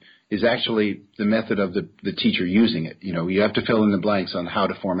method is actually the method of the teacher using it. You have to fill in the blanks on how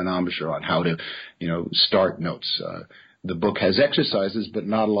to form an embouchure, on how to, start notes. The book has exercises, but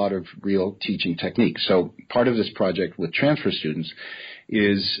not a lot of real teaching technique. So part of this project with transfer students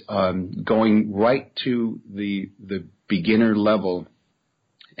is going right to the beginner level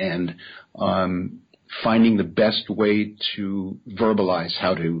and finding the best way to verbalize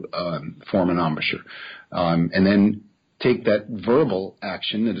how to form an embouchure. And then take that verbal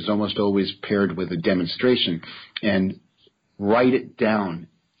action that is almost always paired with a demonstration and write it down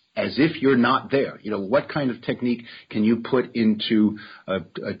as if you're not there. What kind of technique can you put into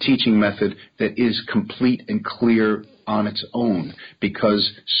a teaching method that is complete and clear on its own?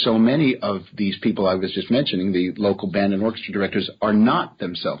 Because so many of these people I was just mentioning, the local band and orchestra directors, are not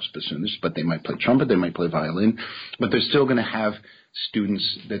themselves bassoonists, but they might play trumpet, they might play violin, but they're still going to have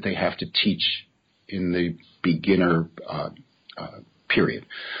students that they have to teach in the beginner period.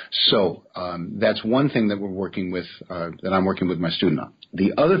 So that's one thing that we're working with, that I'm working with my student on.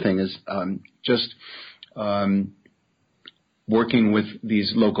 The other thing is just working with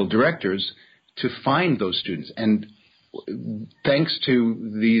these local directors to find those students. And thanks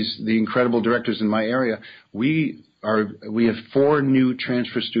to the incredible directors in my area, we have 4 new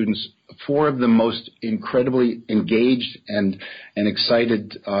transfer students, 4 of the most incredibly engaged and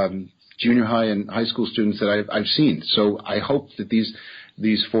excited junior high and high school students that I've seen. So I hope that these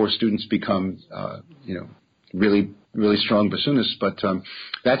 4 students become, really, really strong bassoonists. But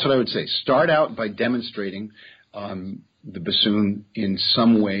that's what I would say. Start out by demonstrating the bassoon in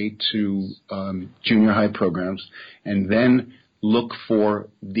some way to junior high programs, and then look for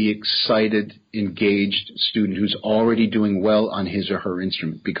the excited, engaged student who's already doing well on his or her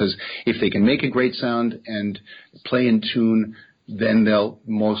instrument. Because if they can make a great sound and play in tune, then they'll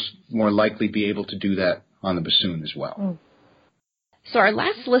more likely be able to do that on the bassoon as well. So our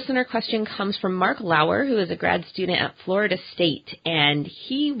last listener question comes from Mark Lauer, who is a grad student at Florida State, and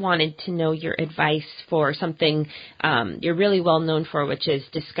he wanted to know your advice for something you're really well known for, which is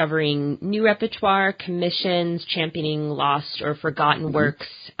discovering new repertoire, commissions, championing lost or forgotten works.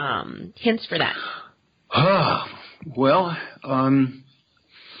 Hints for that? Well,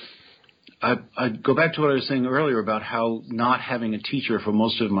 I'd go back to what I was saying earlier about how not having a teacher for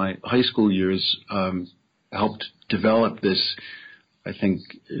most of my high school years helped develop this I think,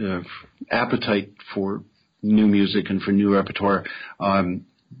 appetite for new music and for new repertoire,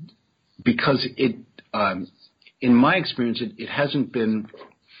 because in my experience, it hasn't been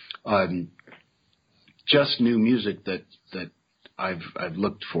just new music that I've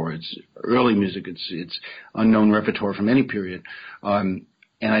looked for. It's early music. It's unknown repertoire from any period, and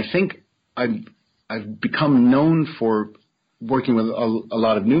I think I've become known for working with a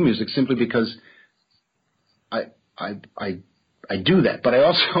lot of new music simply because I do that. But I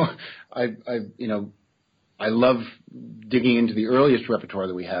also I love digging into the earliest repertoire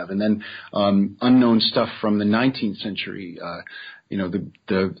that we have, and then unknown stuff from the 19th century.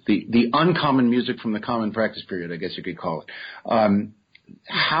 The uncommon music from the common practice period, I guess you could call it.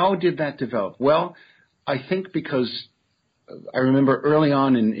 How did that develop? Well, I think because I remember early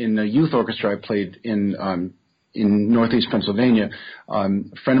on in a youth orchestra I played in Northeast Pennsylvania, a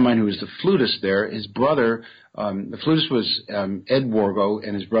friend of mine who was the flutist there, his brother, the flutist was Ed Borgo,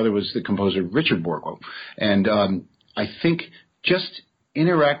 and his brother was the composer Richard Borgo. And I think just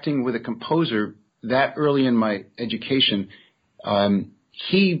interacting with a composer that early in my education,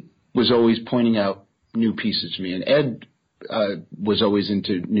 he was always pointing out new pieces to me, and Ed was always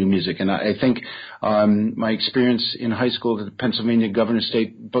into new music. And I think my experience in high school at the Pennsylvania Governor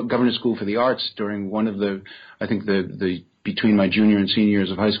School for the Arts during one of the between my junior and senior years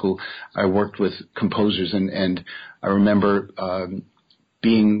of high school, I worked with composers, and I remember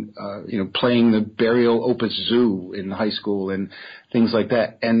being playing the Burial Opus Zoo in high school and things like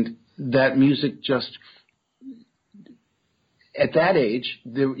that. And that music just, at that age,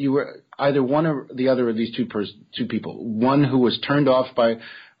 you were either one or the other of these two people. One who was turned off by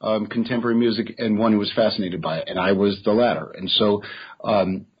contemporary music, and one who was fascinated by it. And I was the latter. And so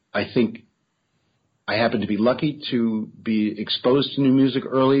I think I happened to be lucky to be exposed to new music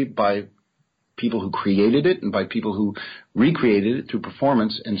early by people who created it and by people who recreated it through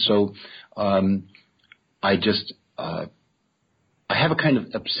performance. And so I have a kind of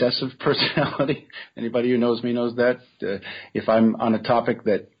obsessive personality. Anybody who knows me knows that. If I'm on a topic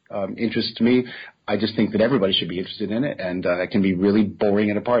that interests me, I just think that everybody should be interested in it, and it can be really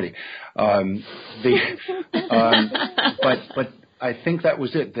boring at a party. But I think that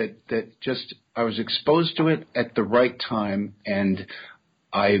was it. That just I was exposed to it at the right time, and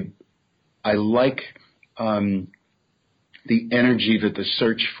I like the energy that the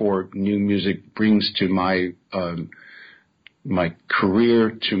search for new music brings to my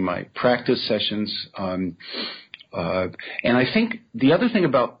career, to my practice sessions. And I think the other thing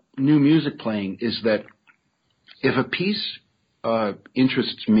about new music playing is that if a piece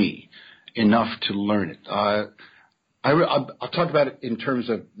interests me enough to learn it, I'll talk about it in terms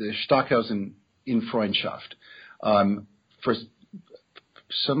of the Stockhausen in Freundschaft. For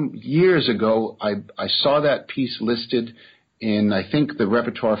some years ago, I saw that piece listed in, I think, the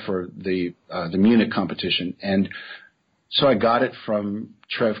repertoire for the Munich competition, and so I got it from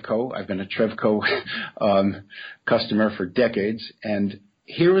Trevco. I've been a Trevco customer for decades, and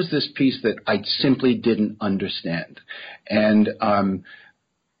here was this piece that I simply didn't understand. And I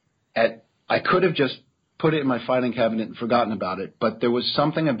could have just put it in my filing cabinet and forgotten about it, but there was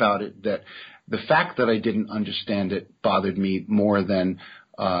something about it that the fact that I didn't understand it bothered me more than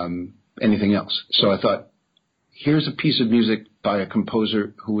anything else. So I thought, here's a piece of music by a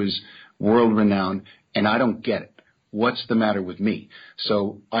composer who is world-renowned, and I don't get it. What's the matter with me?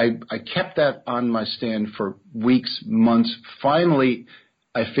 So I kept that on my stand for weeks, months. Finally,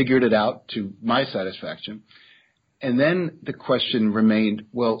 I figured it out to my satisfaction. And then the question remained,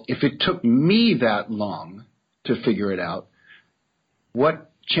 well, if it took me that long to figure it out,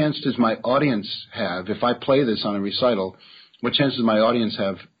 what chance does my audience have, if I play this on a recital, what chance does my audience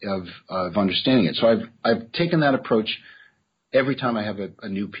have of understanding it? So I've taken that approach every time I have a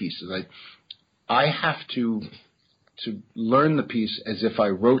new piece. I have to learn the piece as if I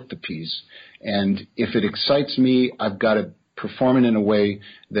wrote the piece, and if it excites me, I've got to perform it in a way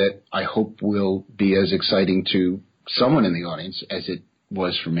that I hope will be as exciting to someone in the audience as it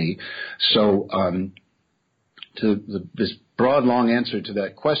was for me. So this broad, long answer to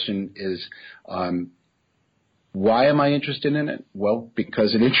that question is, why am I interested in it? Well,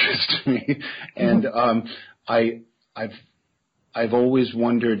 because it interests me, and I've always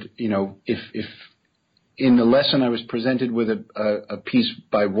wondered, if in the lesson I was presented with a piece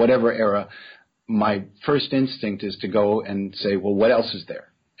by whatever era, my first instinct is to go and say, well, what else is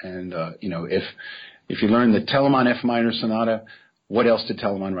there? And, if you learn the Telemann F minor sonata, what else did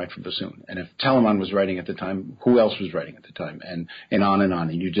Telemann write for bassoon? And if Telemann was writing at the time, who else was writing at the time? And on and on.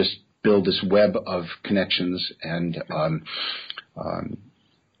 And you just build this web of connections and,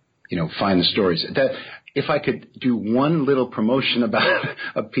 find the stories. if I could do one little promotion about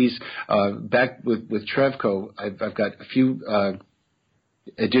a piece back with Trevco, I've got a few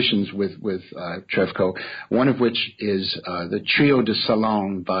editions with Trevco. One of which is the Trio de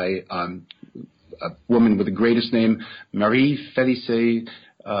Salon by a woman with the greatest name, Marie Félicée,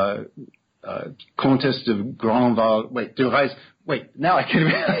 Comtesse de Grandval. Now I can't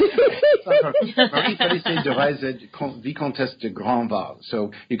remember. Marie Félicée de Reiset, Vicomtesse de Grandval.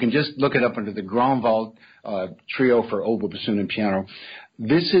 So you can just look it up under the Grandval Trio for oboe, bassoon, and piano.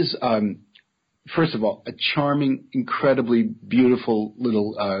 This is, first of all, a charming, incredibly beautiful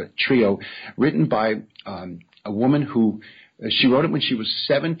little trio written by a woman who she wrote it when she was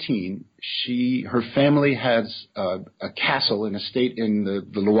 17. Her family has a castle, an estate in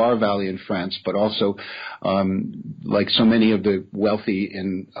the Loire Valley in France, but also, like so many of the wealthy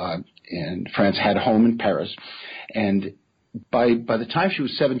in France, had a home in Paris. And by the time she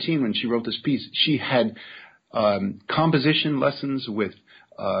was 17, when she wrote this piece, she had composition lessons with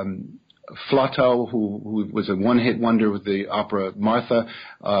Flotow, who was a one-hit wonder with the opera Martha.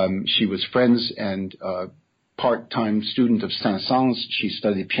 She was friends and part-time student of Saint-Saëns. She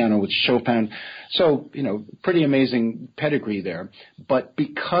studied piano with Chopin. So, pretty amazing pedigree there. But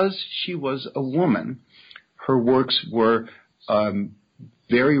because she was a woman, her works were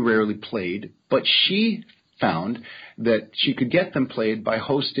very rarely played, but she found that she could get them played by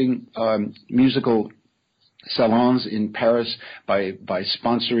hosting musical salons in Paris, by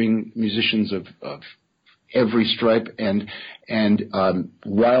sponsoring musicians of every stripe, and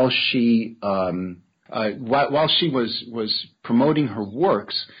while she was promoting her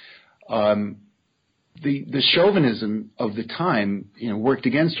works, the chauvinism of the time, worked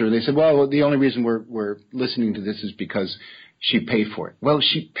against her. They said, well, the only reason we're listening to this is because she paid for it. Well,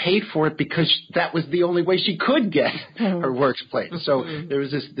 she paid for it because that was the only way she could get her works played. So there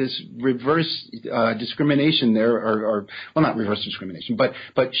was this reverse discrimination there, or not reverse discrimination, but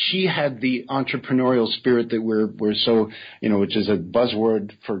she had the entrepreneurial spirit that we're so, which is a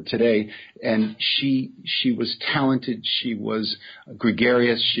buzzword for today. And she was talented. She was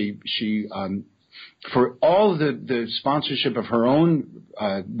gregarious. She for all the sponsorship of her own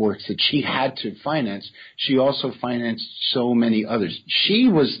works that she had to finance, she also financed so many others. She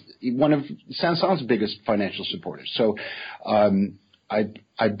was one of Saint-Saëns' biggest financial supporters. So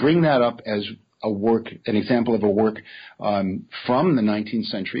I bring that up as an example of a work from the 19th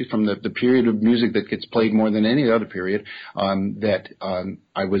century, from the period of music that gets played more than any other period, that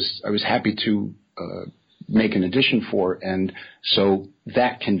I was happy to make an edition for, and so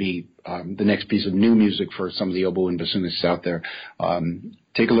that can be the next piece of new music for some of the oboe and bassoonists out there.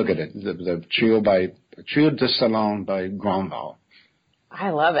 Take a look at it. The Trio de Salon by Grandval.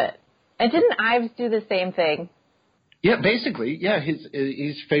 I love it. And didn't Ives do the same thing? Yeah, basically. Yeah,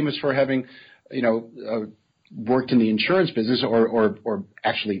 he's famous for having, worked in the insurance business, or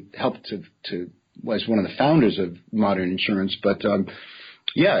actually helped to was one of the founders of modern insurance. But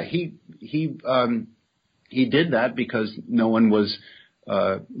yeah, he did that because no one was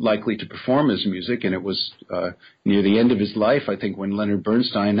likely to perform his music, and it was near the end of his life, I think, when Leonard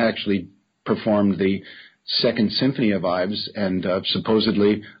Bernstein actually performed the Second Symphony of Ives, and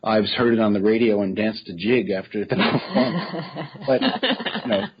supposedly Ives heard it on the radio and danced a jig after the performance. But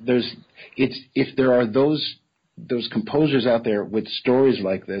if there are those composers out there with stories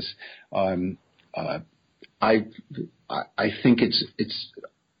like this, I think it's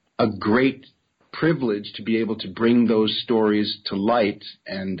a great privilege to be able to bring those stories to light,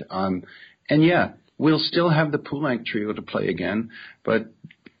 and yeah, we'll still have the Poulenc Trio to play again, but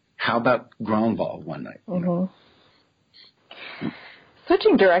how about Grandval one night? Mm-hmm.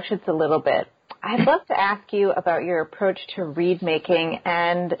 Switching directions a little bit, I'd love to ask you about your approach to reed making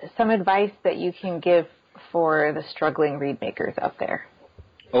and some advice that you can give for the struggling reed makers out there.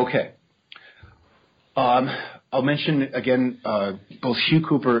 Okay. I'll mention again both Hugh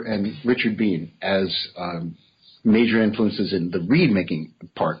Cooper and Richard Bean as major influences in the reed making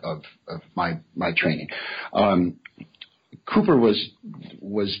part of my training. Cooper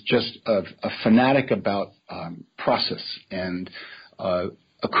was just a fanatic about process and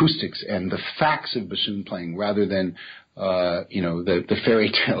acoustics and the facts of bassoon playing, rather than the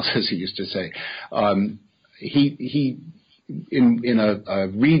fairy tales, as he used to say. He in a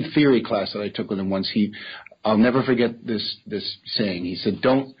reed theory class that I took with him once, I'll never forget this saying. He said,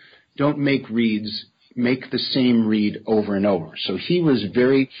 "Don't make reeds, make the same reed over and over." So he was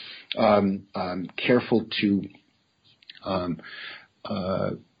very careful to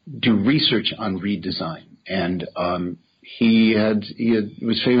do research on reed design, and he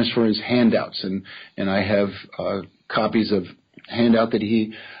was famous for his handouts, and I have copies of handout that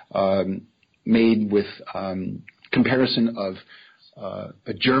he made with comparison of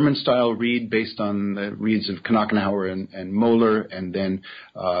a German-style reed based on the reeds of Knochenhauer and Moeller, and then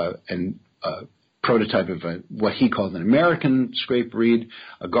prototype of what he called an American scrape reed,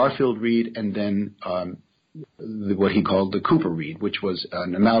 a Garfield reed, and then what he called the Cooper reed, which was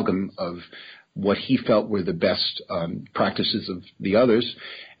an amalgam of what he felt were the best practices of the others,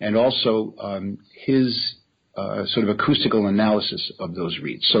 and also his sort of acoustical analysis of those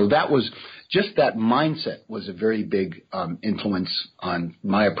reeds. So that was just that mindset was a very big influence on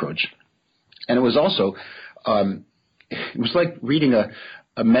my approach. And it was also, it was like reading a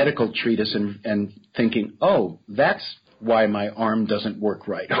medical treatise and thinking, oh, that's why my arm doesn't work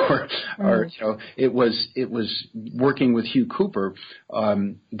right, or you know, it was working with Hugh Cooper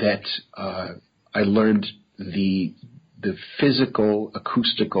that I learned the physical,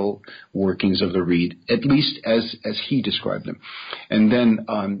 acoustical workings of the reed, at least as he described them. And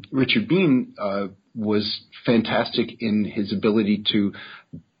then Richard Bean was fantastic in his ability to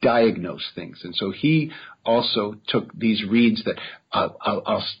diagnose things. And so he also took these reeds that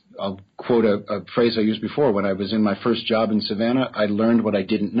I'll quote a phrase I used before. When I was in my first job in Savannah, I learned what I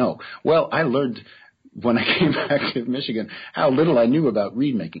didn't know. Well, I learned when I came back to Michigan how little I knew about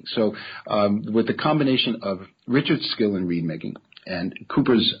reed making. So with the combination of Richard's skill in reed making and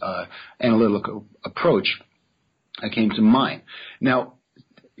Cooper's analytical approach, I came to mine. Now,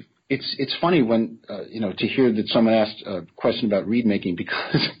 it's funny when to hear that someone asked a question about reed making,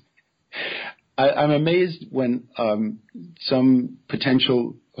 because I'm amazed when some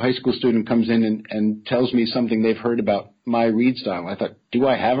potential high school student comes in and tells me something they've heard about my reed style. I thought, do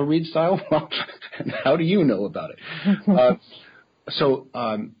I have a reed style? Well, how do you know about it? So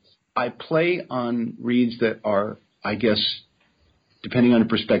I play on reeds that are, I guess, depending on the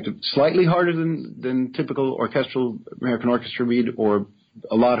perspective, slightly harder than typical orchestral American orchestra reed, or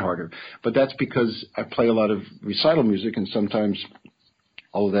a lot harder. But that's because I play a lot of recital music, and sometimes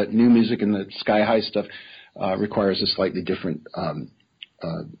all of that new music and the sky-high stuff requires a slightly different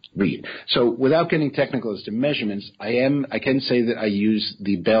reed. So without getting technical as to measurements, I can say that I use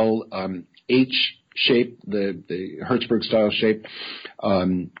the Bell H shape, the Hertzberg style shape.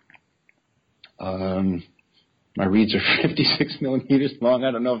 My reeds are 56 millimeters long.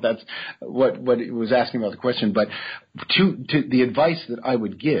 I don't know if that's what it was asking about the question, but to the advice that I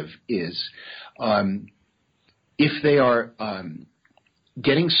would give is, if they are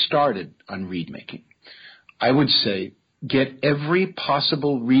getting started on reed making, I would say get every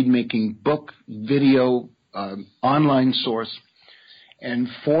possible reed making book, video, online source, and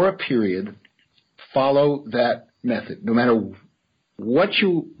for a period follow that method, no matter what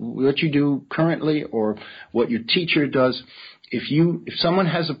you do currently or what your teacher does. If someone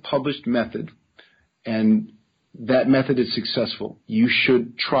has a published method and that method is successful, you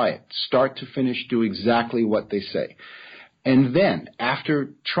should try it. Start to finish, do exactly what they say. And then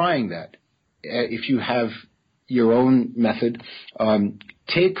after trying that, if you have your own method,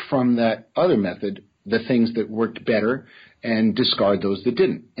 take from that other method the things that worked better and discard those that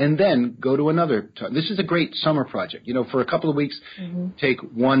didn't. And then go to another time. This is a great summer project. For a couple of weeks, take the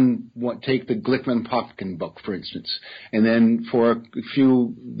Glickman-Popkin book, for instance. And then for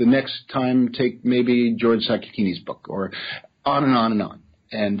the next time, take maybe George Sakakini's book, or on and on and on.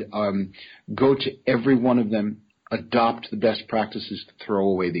 And go to every one of them, adopt the best practices, throw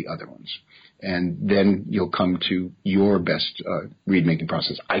away the other ones. And then you'll come to your best reed-making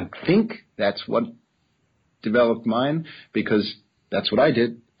process. I think that's what developed mine, because that's what I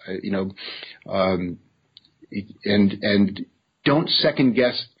did. And don't second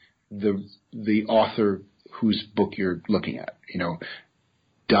guess the author whose book you're looking at.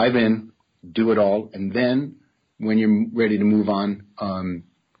 Dive in, do it all, and then when you're ready to move on,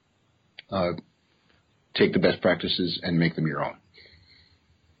 take the best practices and make them your own.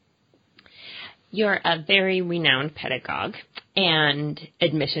 You're a very renowned pedagogue, and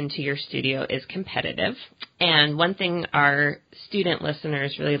admission to your studio is competitive. And one thing our student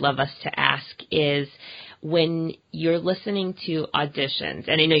listeners really love us to ask is, when you're listening to auditions,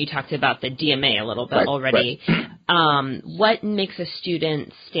 and I know you talked about the DMA a little bit already, right. What makes a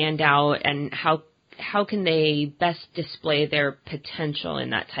student stand out, and how can they best display their potential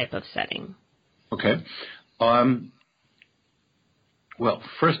in that type of setting? Okay. Well,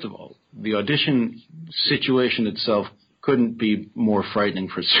 first of all, the audition situation itself couldn't be more frightening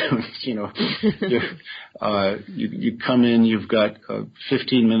for students. You come in, you've got a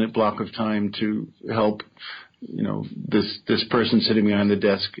 15-minute block of time to help, this person sitting behind the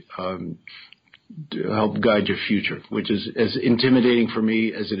desk to help guide your future, which is as intimidating for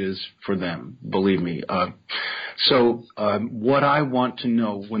me as it is for them. Believe me. So what I want to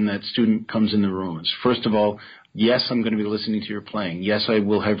know when that student comes in the room is, first of all, yes, I'm going to be listening to your playing. Yes, I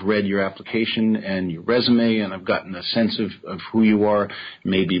will have read your application and your resume, and I've gotten a sense of who you are,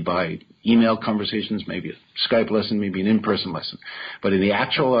 maybe by email conversations, maybe a Skype lesson, maybe an in-person lesson. But in the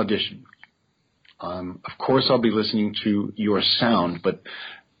actual audition, of course I'll be listening to your sound, but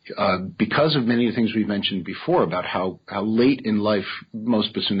because of many of the things we've mentioned before about how late in life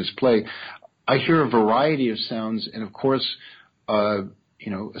most bassoonists play, I hear a variety of sounds, and of course, a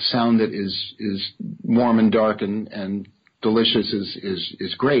sound that is warm and dark and delicious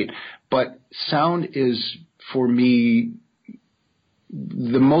is great. But sound is, for me,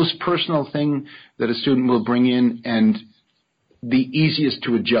 the most personal thing that a student will bring in and the easiest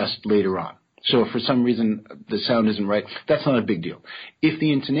to adjust later on. So if for some reason the sound isn't right, that's not a big deal. If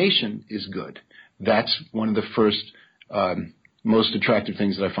the intonation is good, that's one of the first most attractive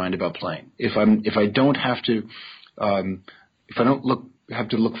things that I find about playing. If I don't have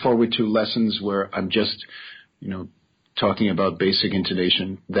to look forward to lessons where I'm just, talking about basic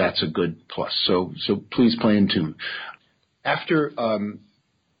intonation, that's a good plus. So please play in tune. After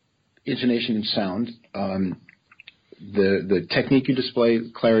intonation and sound, the technique you display,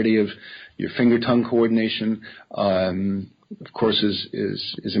 clarity of your finger-tongue coordination, of course,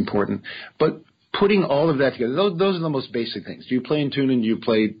 is important. But putting all of that together, those are the most basic things. Do you play in tune and do you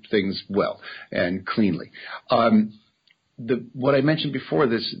play things well and cleanly? What I mentioned before,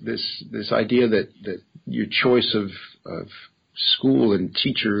 this idea that your choice of school and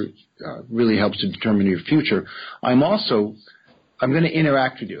teacher really helps to determine your future. I'm going to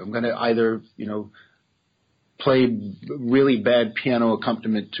interact with you. I'm going to either, play really bad piano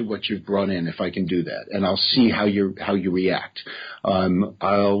accompaniment to what you've brought in, if I can do that, and I'll see how you react.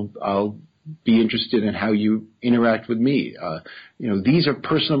 I'll be interested in how you interact with me. These are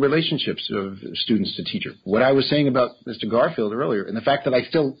personal relationships of students to teacher. What I was saying about Mr. Garfield earlier, and the fact that I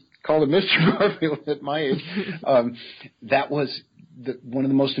still call him Mr. Garfield at my age, that was one of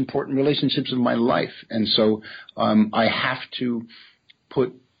the most important relationships of my life, and so I have to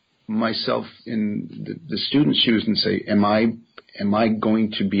put myself in the student's shoes and say, am I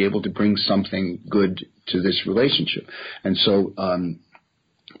going to be able to bring something good to this relationship? And so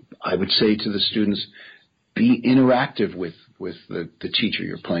I would say to the students, be interactive with the teacher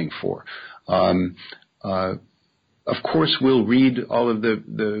you're playing for. Of course, we'll read all of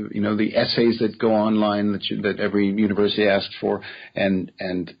the essays that go online that every university asks for, and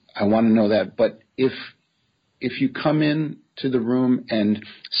I want to know that. But if you come in to the room and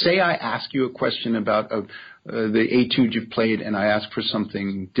say I ask you a question about the etude you've played and I ask for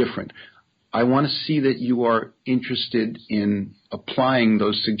something different, I want to see that you are interested in applying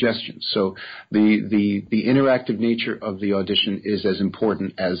those suggestions. So the interactive nature of the audition is as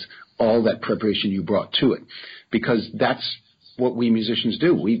important as all that preparation you brought to it, because that's what we musicians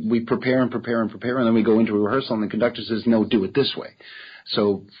do. We prepare and prepare and prepare, and then we go into a rehearsal and the conductor says, no, do it this way.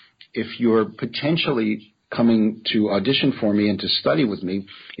 So if you're potentially coming to audition for me and to study with me,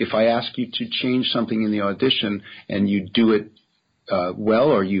 if I ask you to change something in the audition and you do it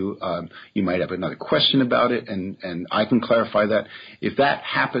well, or you might have another question about it, and I can clarify that. If that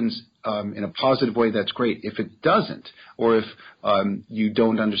happens in a positive way, that's great. If it doesn't, or if you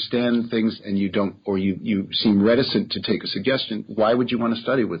don't understand things and you seem reticent to take a suggestion, why would you want to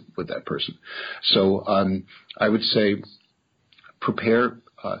study with that person? So I would say prepare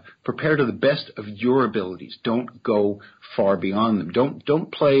to the best of your abilities. Don't go far beyond them.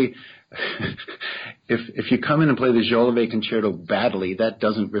 Don't play. If you come in and play the Jolivet Concerto badly, that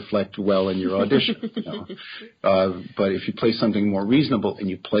doesn't reflect well in your audition. But if you play something more reasonable and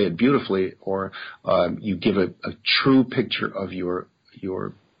you play it beautifully, or you give a true picture of your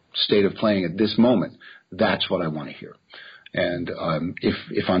state of playing at this moment, that's what I want to hear. And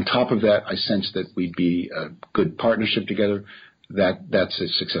if on top of that I sense that we'd be a good partnership together, that's a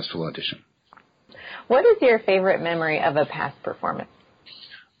successful audition. What is your favorite memory of a past performance?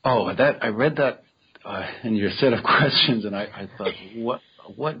 Oh, I read that in your set of questions, and I thought,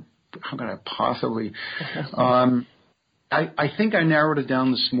 what? How can I possibly? I think I narrowed it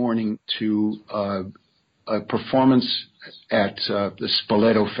down this morning to a performance at the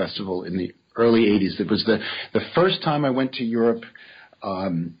Spoleto Festival in the early '80s. It was the first time I went to Europe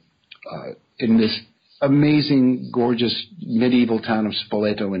in this amazing, gorgeous medieval town of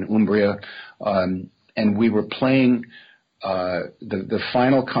Spoleto in Umbria, and we were playing the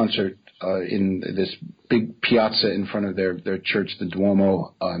final concert in this big piazza in front of their church, the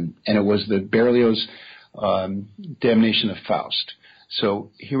Duomo, and it was the Berlioz Damnation of Faust.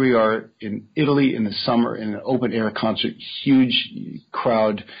 So here we are in Italy in the summer in an open-air concert, huge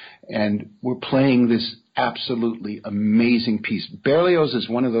crowd, and we're playing this absolutely amazing piece. Berlioz is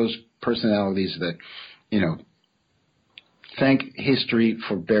one of those personalities that, thank history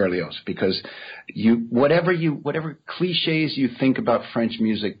for Berlioz, because whatever cliches you think about French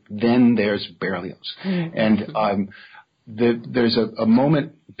music, then there's Berlioz. Mm-hmm. And there's a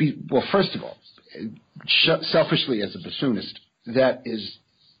moment. Well, first of all, selfishly as a bassoonist, that is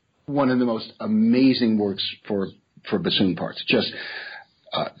one of the most amazing works for bassoon parts. Just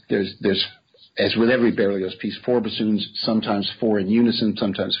there's as with every Berlioz piece, 4 bassoons, sometimes 4 in unison,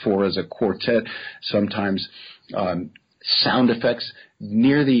 sometimes 4 as a quartet, sometimes sound effects.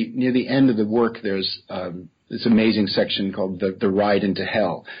 Near the end of the work, there's this amazing section called the Ride into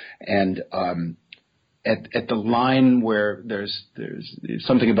Hell, and at the line where there's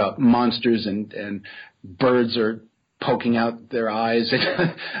something about monsters and birds are poking out their eyes.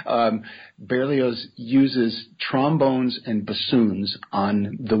 Berlioz uses trombones and bassoons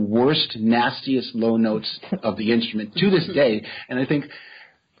on the worst, nastiest low notes of the instrument to this day, and I think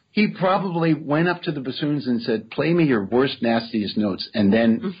he probably went up to the bassoons and said, "Play me your worst, nastiest notes," and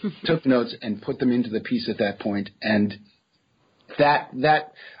then took notes and put them into the piece at that point. And that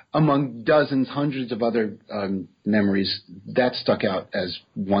among dozens, hundreds of other memories, that stuck out as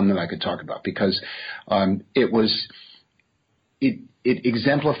one that I could talk about, because it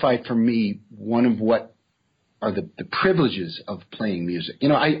exemplified for me one of what are the privileges of playing music.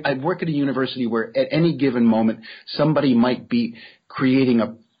 I work at a university where at any given moment somebody might be creating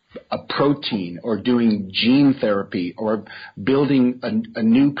a protein or doing gene therapy or building a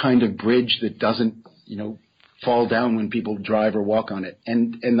new kind of bridge that doesn't, fall down when people drive or walk on it.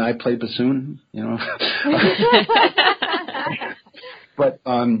 And I play bassoon, But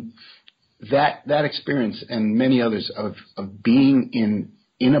that experience and many others of being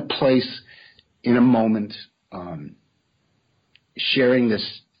in a place, in a moment, sharing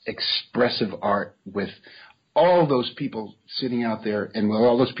this expressive art with all those people sitting out there, and with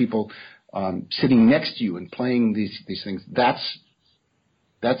all those people sitting next to you and playing these things, that's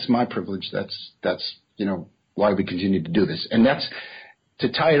my privilege. That's why we continue to do this. And that's to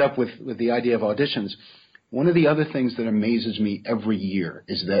tie it up with the idea of auditions. One of the other things that amazes me every year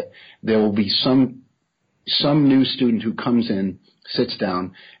is that there will be some new student who comes in, sits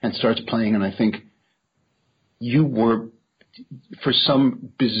down, and starts playing, and I think, you were, for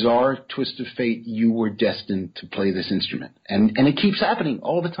some bizarre twist of fate, you were destined to play this instrument. And it keeps happening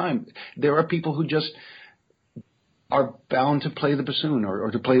all the time. There are people who just are bound to play the bassoon or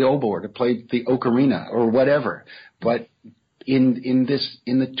to play the oboe or to play the ocarina or whatever. But in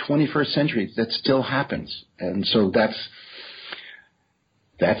the 21st century, that still happens. And so that's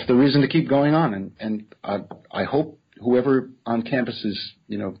the reason to keep going on. And I hope whoever on campus is,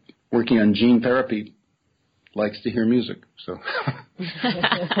 working on gene therapy likes to hear music. So.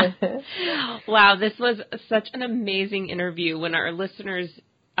 Wow, this was such an amazing interview. When our listeners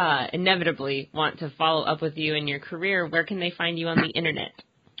inevitably want to follow up with you in your career, where can they find you on the internet?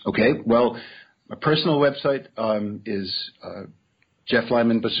 Okay, well, my personal website is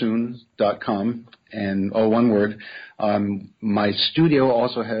jefflymanbassoon.com, and all one word. My studio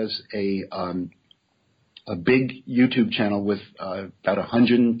also has a big YouTube channel with about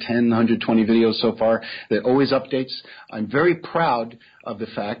 110, 120 videos so far that always updates. I'm very proud of the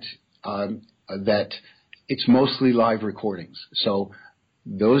fact that it's mostly live recordings. So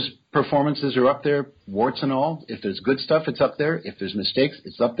those performances are up there, warts and all. If there's good stuff, it's up there. If there's mistakes,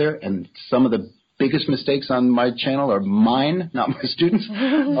 it's up there. And some of the biggest mistakes on my channel are mine, not my students.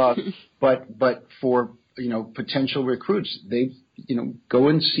 But for, potential recruits, they, go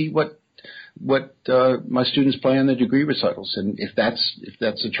and see what my students play on the degree recitals, and if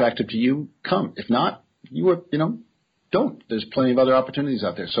that's attractive to you, come. If not, don't. There's plenty of other opportunities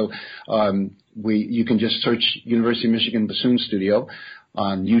out there. So you can just search University of Michigan Bassoon Studio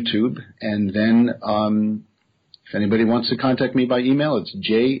on YouTube, and then if anybody wants to contact me by email, it's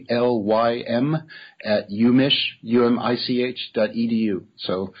jlym@umich.edu.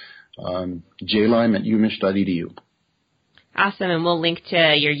 So jlym@umich.edu. Awesome, and we'll link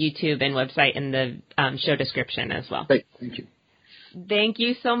to your YouTube and website in the show description as well. Great, thank you. Thank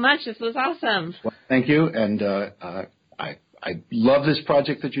you so much. This was awesome. Well, thank you, and I love this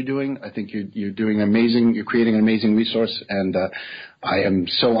project that you're doing. I think you're doing amazing. You're creating an amazing resource, and I am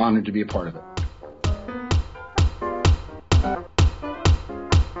so honored to be a part of it.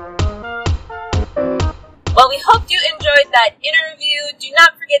 Well, we hope you enjoyed that interview. Do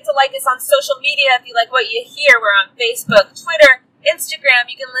not forget to like us on social media if you like what you hear. We're on Facebook, Twitter, Instagram.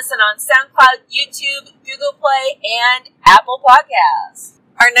 You can listen on SoundCloud, YouTube, Google Play, and Apple Podcasts.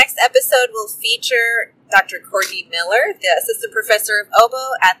 Our next episode will feature Dr. Courtney Miller, the assistant professor of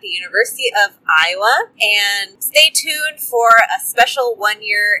oboe at the University of Iowa. And stay tuned for a special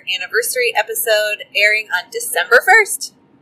 1-year anniversary episode airing on December 1st.